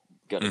all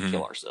going to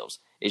kill ourselves.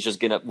 It's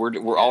just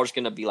we're all just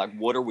going to be like,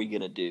 what are we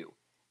going to do?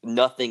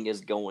 Nothing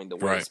is going the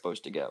way it's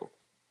supposed to go.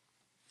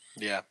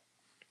 Yeah.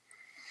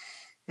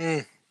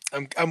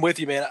 I'm with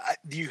you, man.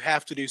 You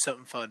have to do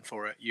something fun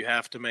for it. You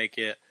have to make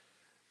it,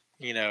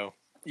 you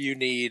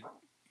need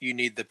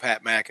the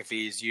Pat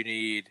McAfees, you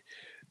need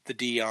the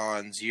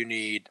Deions, you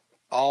need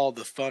all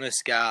the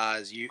funnest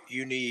guys.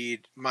 You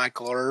need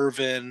Michael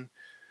Irvin,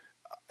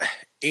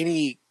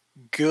 any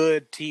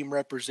good team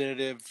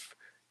representative,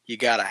 you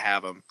got to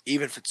have them.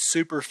 Even if it's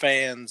super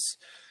fans,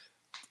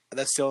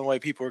 that's the only way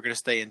people are going to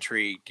stay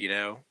intrigued,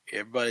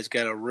 Everybody's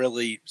got to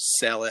really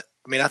sell it.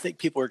 I mean, I think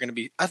people are going to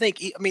be –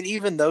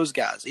 even those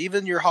guys,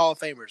 even your Hall of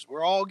Famers,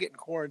 we're all getting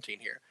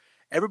quarantined here.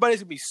 Everybody's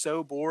going to be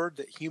so bored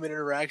that human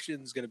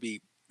interaction is going to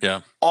be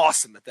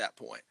awesome at that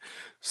point.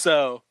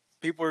 So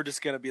people are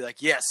just going to be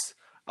like, yes,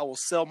 I will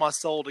sell my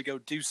soul to go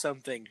do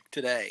something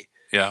today.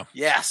 Yeah.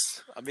 Yes.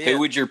 Who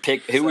would your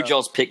pick? Who would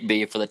y'all's pick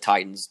be for the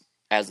Titans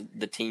as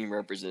the team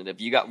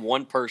representative? You got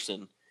one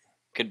person,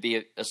 could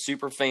be a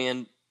super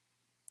fan,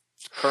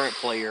 current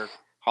player,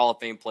 Hall of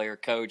Fame player,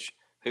 coach.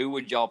 Who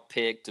would y'all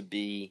pick to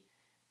be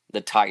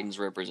the Titans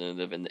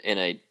representative in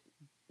a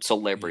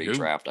celebrity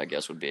draft? I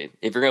guess would be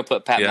if you're going to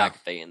put Pat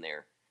McAfee in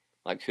there.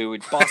 Like who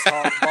would Boss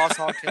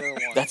Hog Taylor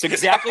One? That's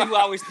exactly who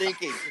I was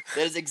thinking.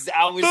 That is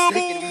I was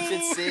thinking we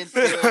should send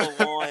Taylor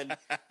One,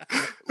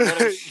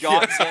 let him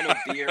shotgun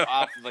a beer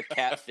off of a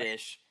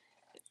catfish,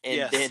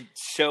 and then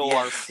show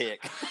our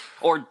pick,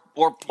 or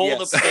pull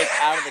the pick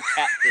out of the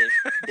catfish,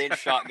 then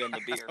shotgun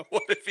the beer.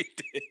 What if he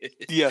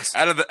did? Yes,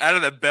 out of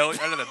the belly.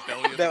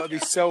 That would be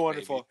so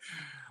wonderful.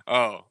 Baby.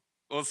 Oh.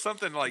 Well,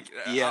 something like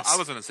I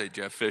was going to say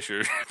Jeff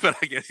Fisher, but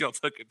I guess y'all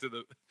took it to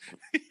the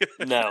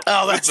no.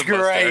 Oh, that's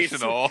great.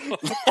 And all.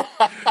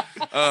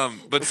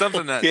 But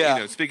something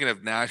that speaking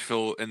of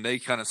Nashville, and they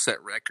kind of set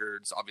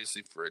records,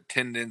 obviously for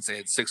attendance. They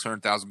had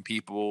 600,000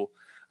 people.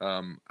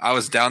 I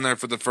was down there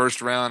for the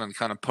first round and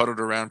kind of putted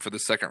around for the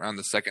second round,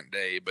 the second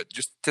day. But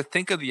just to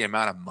think of the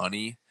amount of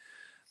money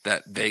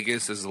that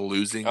Vegas is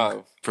losing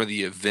for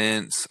the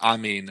events, I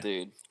mean,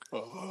 dude.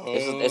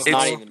 It's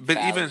not even.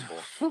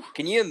 But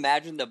can you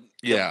imagine the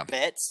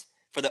bets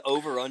for the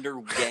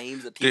over/under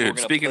games that people are going to put on? Dude,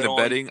 speaking of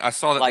betting, I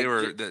saw that they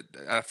were.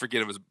 I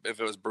forget if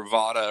it was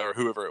Bravada or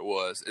whoever it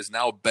was is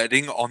now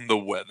betting on the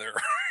weather.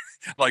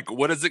 Like,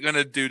 what is it going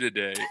to do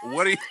today?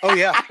 What do you? Oh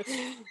yeah. I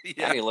need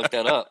to look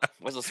that up.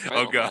 What's the spread?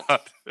 Oh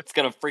god, it's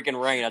going to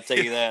freaking rain. I tell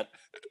you that.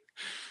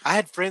 I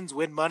had friends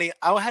win money.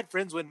 I had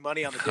friends win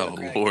money on the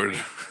Democratic. Oh Lord,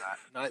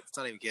 it's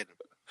not even kidding.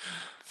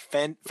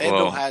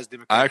 FanDuel has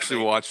Democratic. I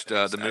actually watched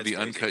the movie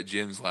Uncut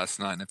Gems last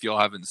night, and if y'all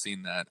haven't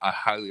seen that, I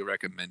highly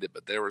recommend it.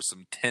 But there were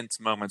some tense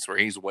moments where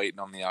he's waiting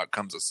on the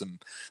outcomes of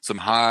some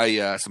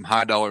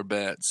high dollar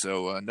bets.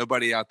 So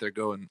nobody out there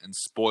go and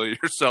spoil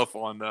yourself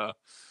on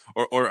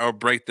or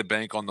break the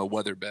bank on the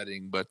weather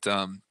betting. But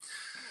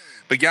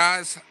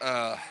guys,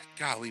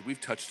 golly,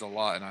 we've touched a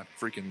lot, and I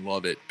freaking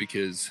love it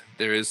because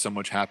there is so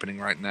much happening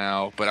right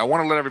now. But I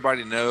want to let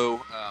everybody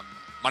know.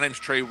 My name's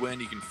Trey Wynn.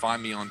 You can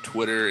find me on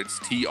Twitter. It's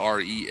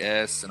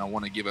TRES, and I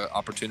want to give an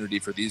opportunity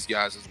for these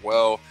guys as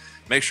well.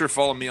 Make sure to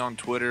follow me on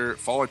Twitter.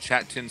 Follow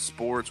Chat 10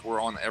 Sports. We're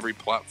on every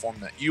platform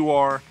that you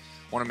are.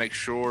 Want to make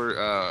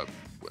sure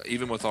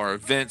even with our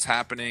events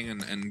happening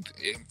and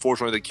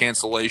unfortunately the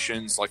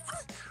cancellations, like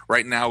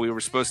right now we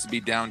were supposed to be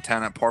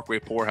downtown at Parkway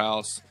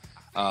Poorhouse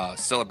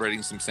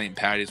celebrating some St.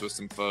 Patty's with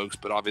some folks,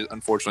 but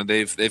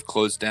unfortunately they've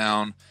closed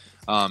down.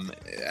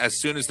 As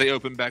soon as they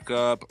open back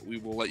up, we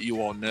will let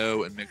you all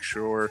know and make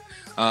sure.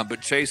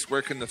 But Chase,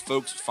 where can the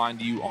folks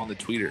find you on the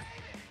Twitter?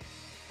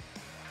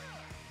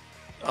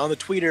 On the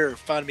Twitter,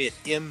 find me at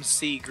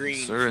MC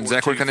Green. Sir, and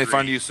Zach, where can they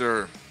find you,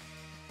 sir?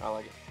 I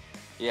like it.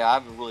 Yeah, I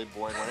have a really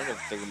boring one. I need to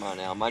figure mine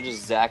out. Mine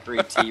just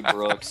Zachary T.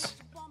 Brooks.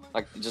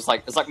 It's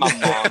like my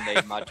mom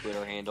made my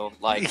Twitter handle.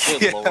 Like,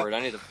 good lord, I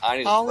need to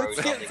Oh, throw let's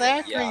get something.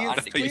 Zachary I in need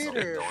to get something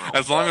Twitter. going on.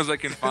 As long as I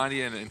can find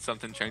you and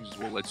something changes,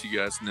 we'll let you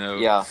guys know.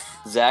 Yeah,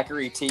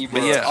 Zachary T. But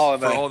Brooks. yeah, all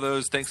for of it. all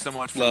those, thanks so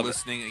much for Love it.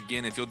 listening.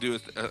 Again, if you'll do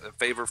a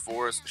favor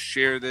for us,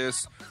 share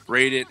this,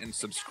 rate it, and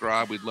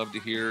subscribe. We'd love to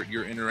hear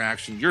your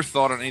interaction, your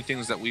thought on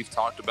anything that we've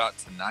talked about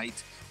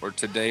tonight or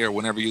today or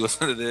whenever you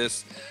listen to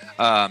this.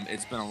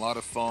 It's been a lot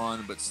of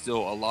fun, but still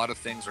a lot of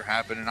things are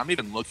happening. I'm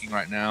even looking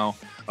right now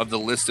of the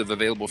list of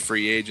available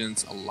free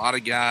agents. A lot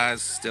of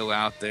guys still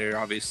out there,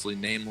 obviously,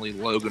 namely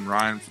Logan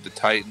Ryan for the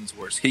Titans.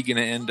 Where's he going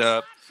to end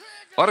up?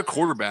 A lot of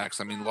quarterbacks.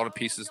 I mean, a lot of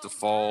pieces to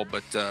fall,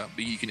 but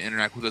you can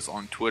interact with us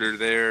on Twitter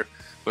there.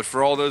 But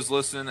for all those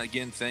listening,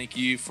 again, thank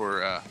you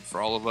for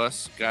all of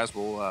us, guys.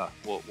 We'll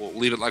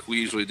leave it like we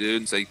usually do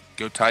and say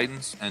go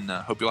Titans, and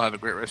hope you all have a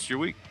great rest of your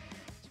week.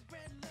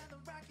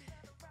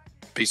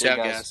 Peace See you out,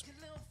 guys. guys.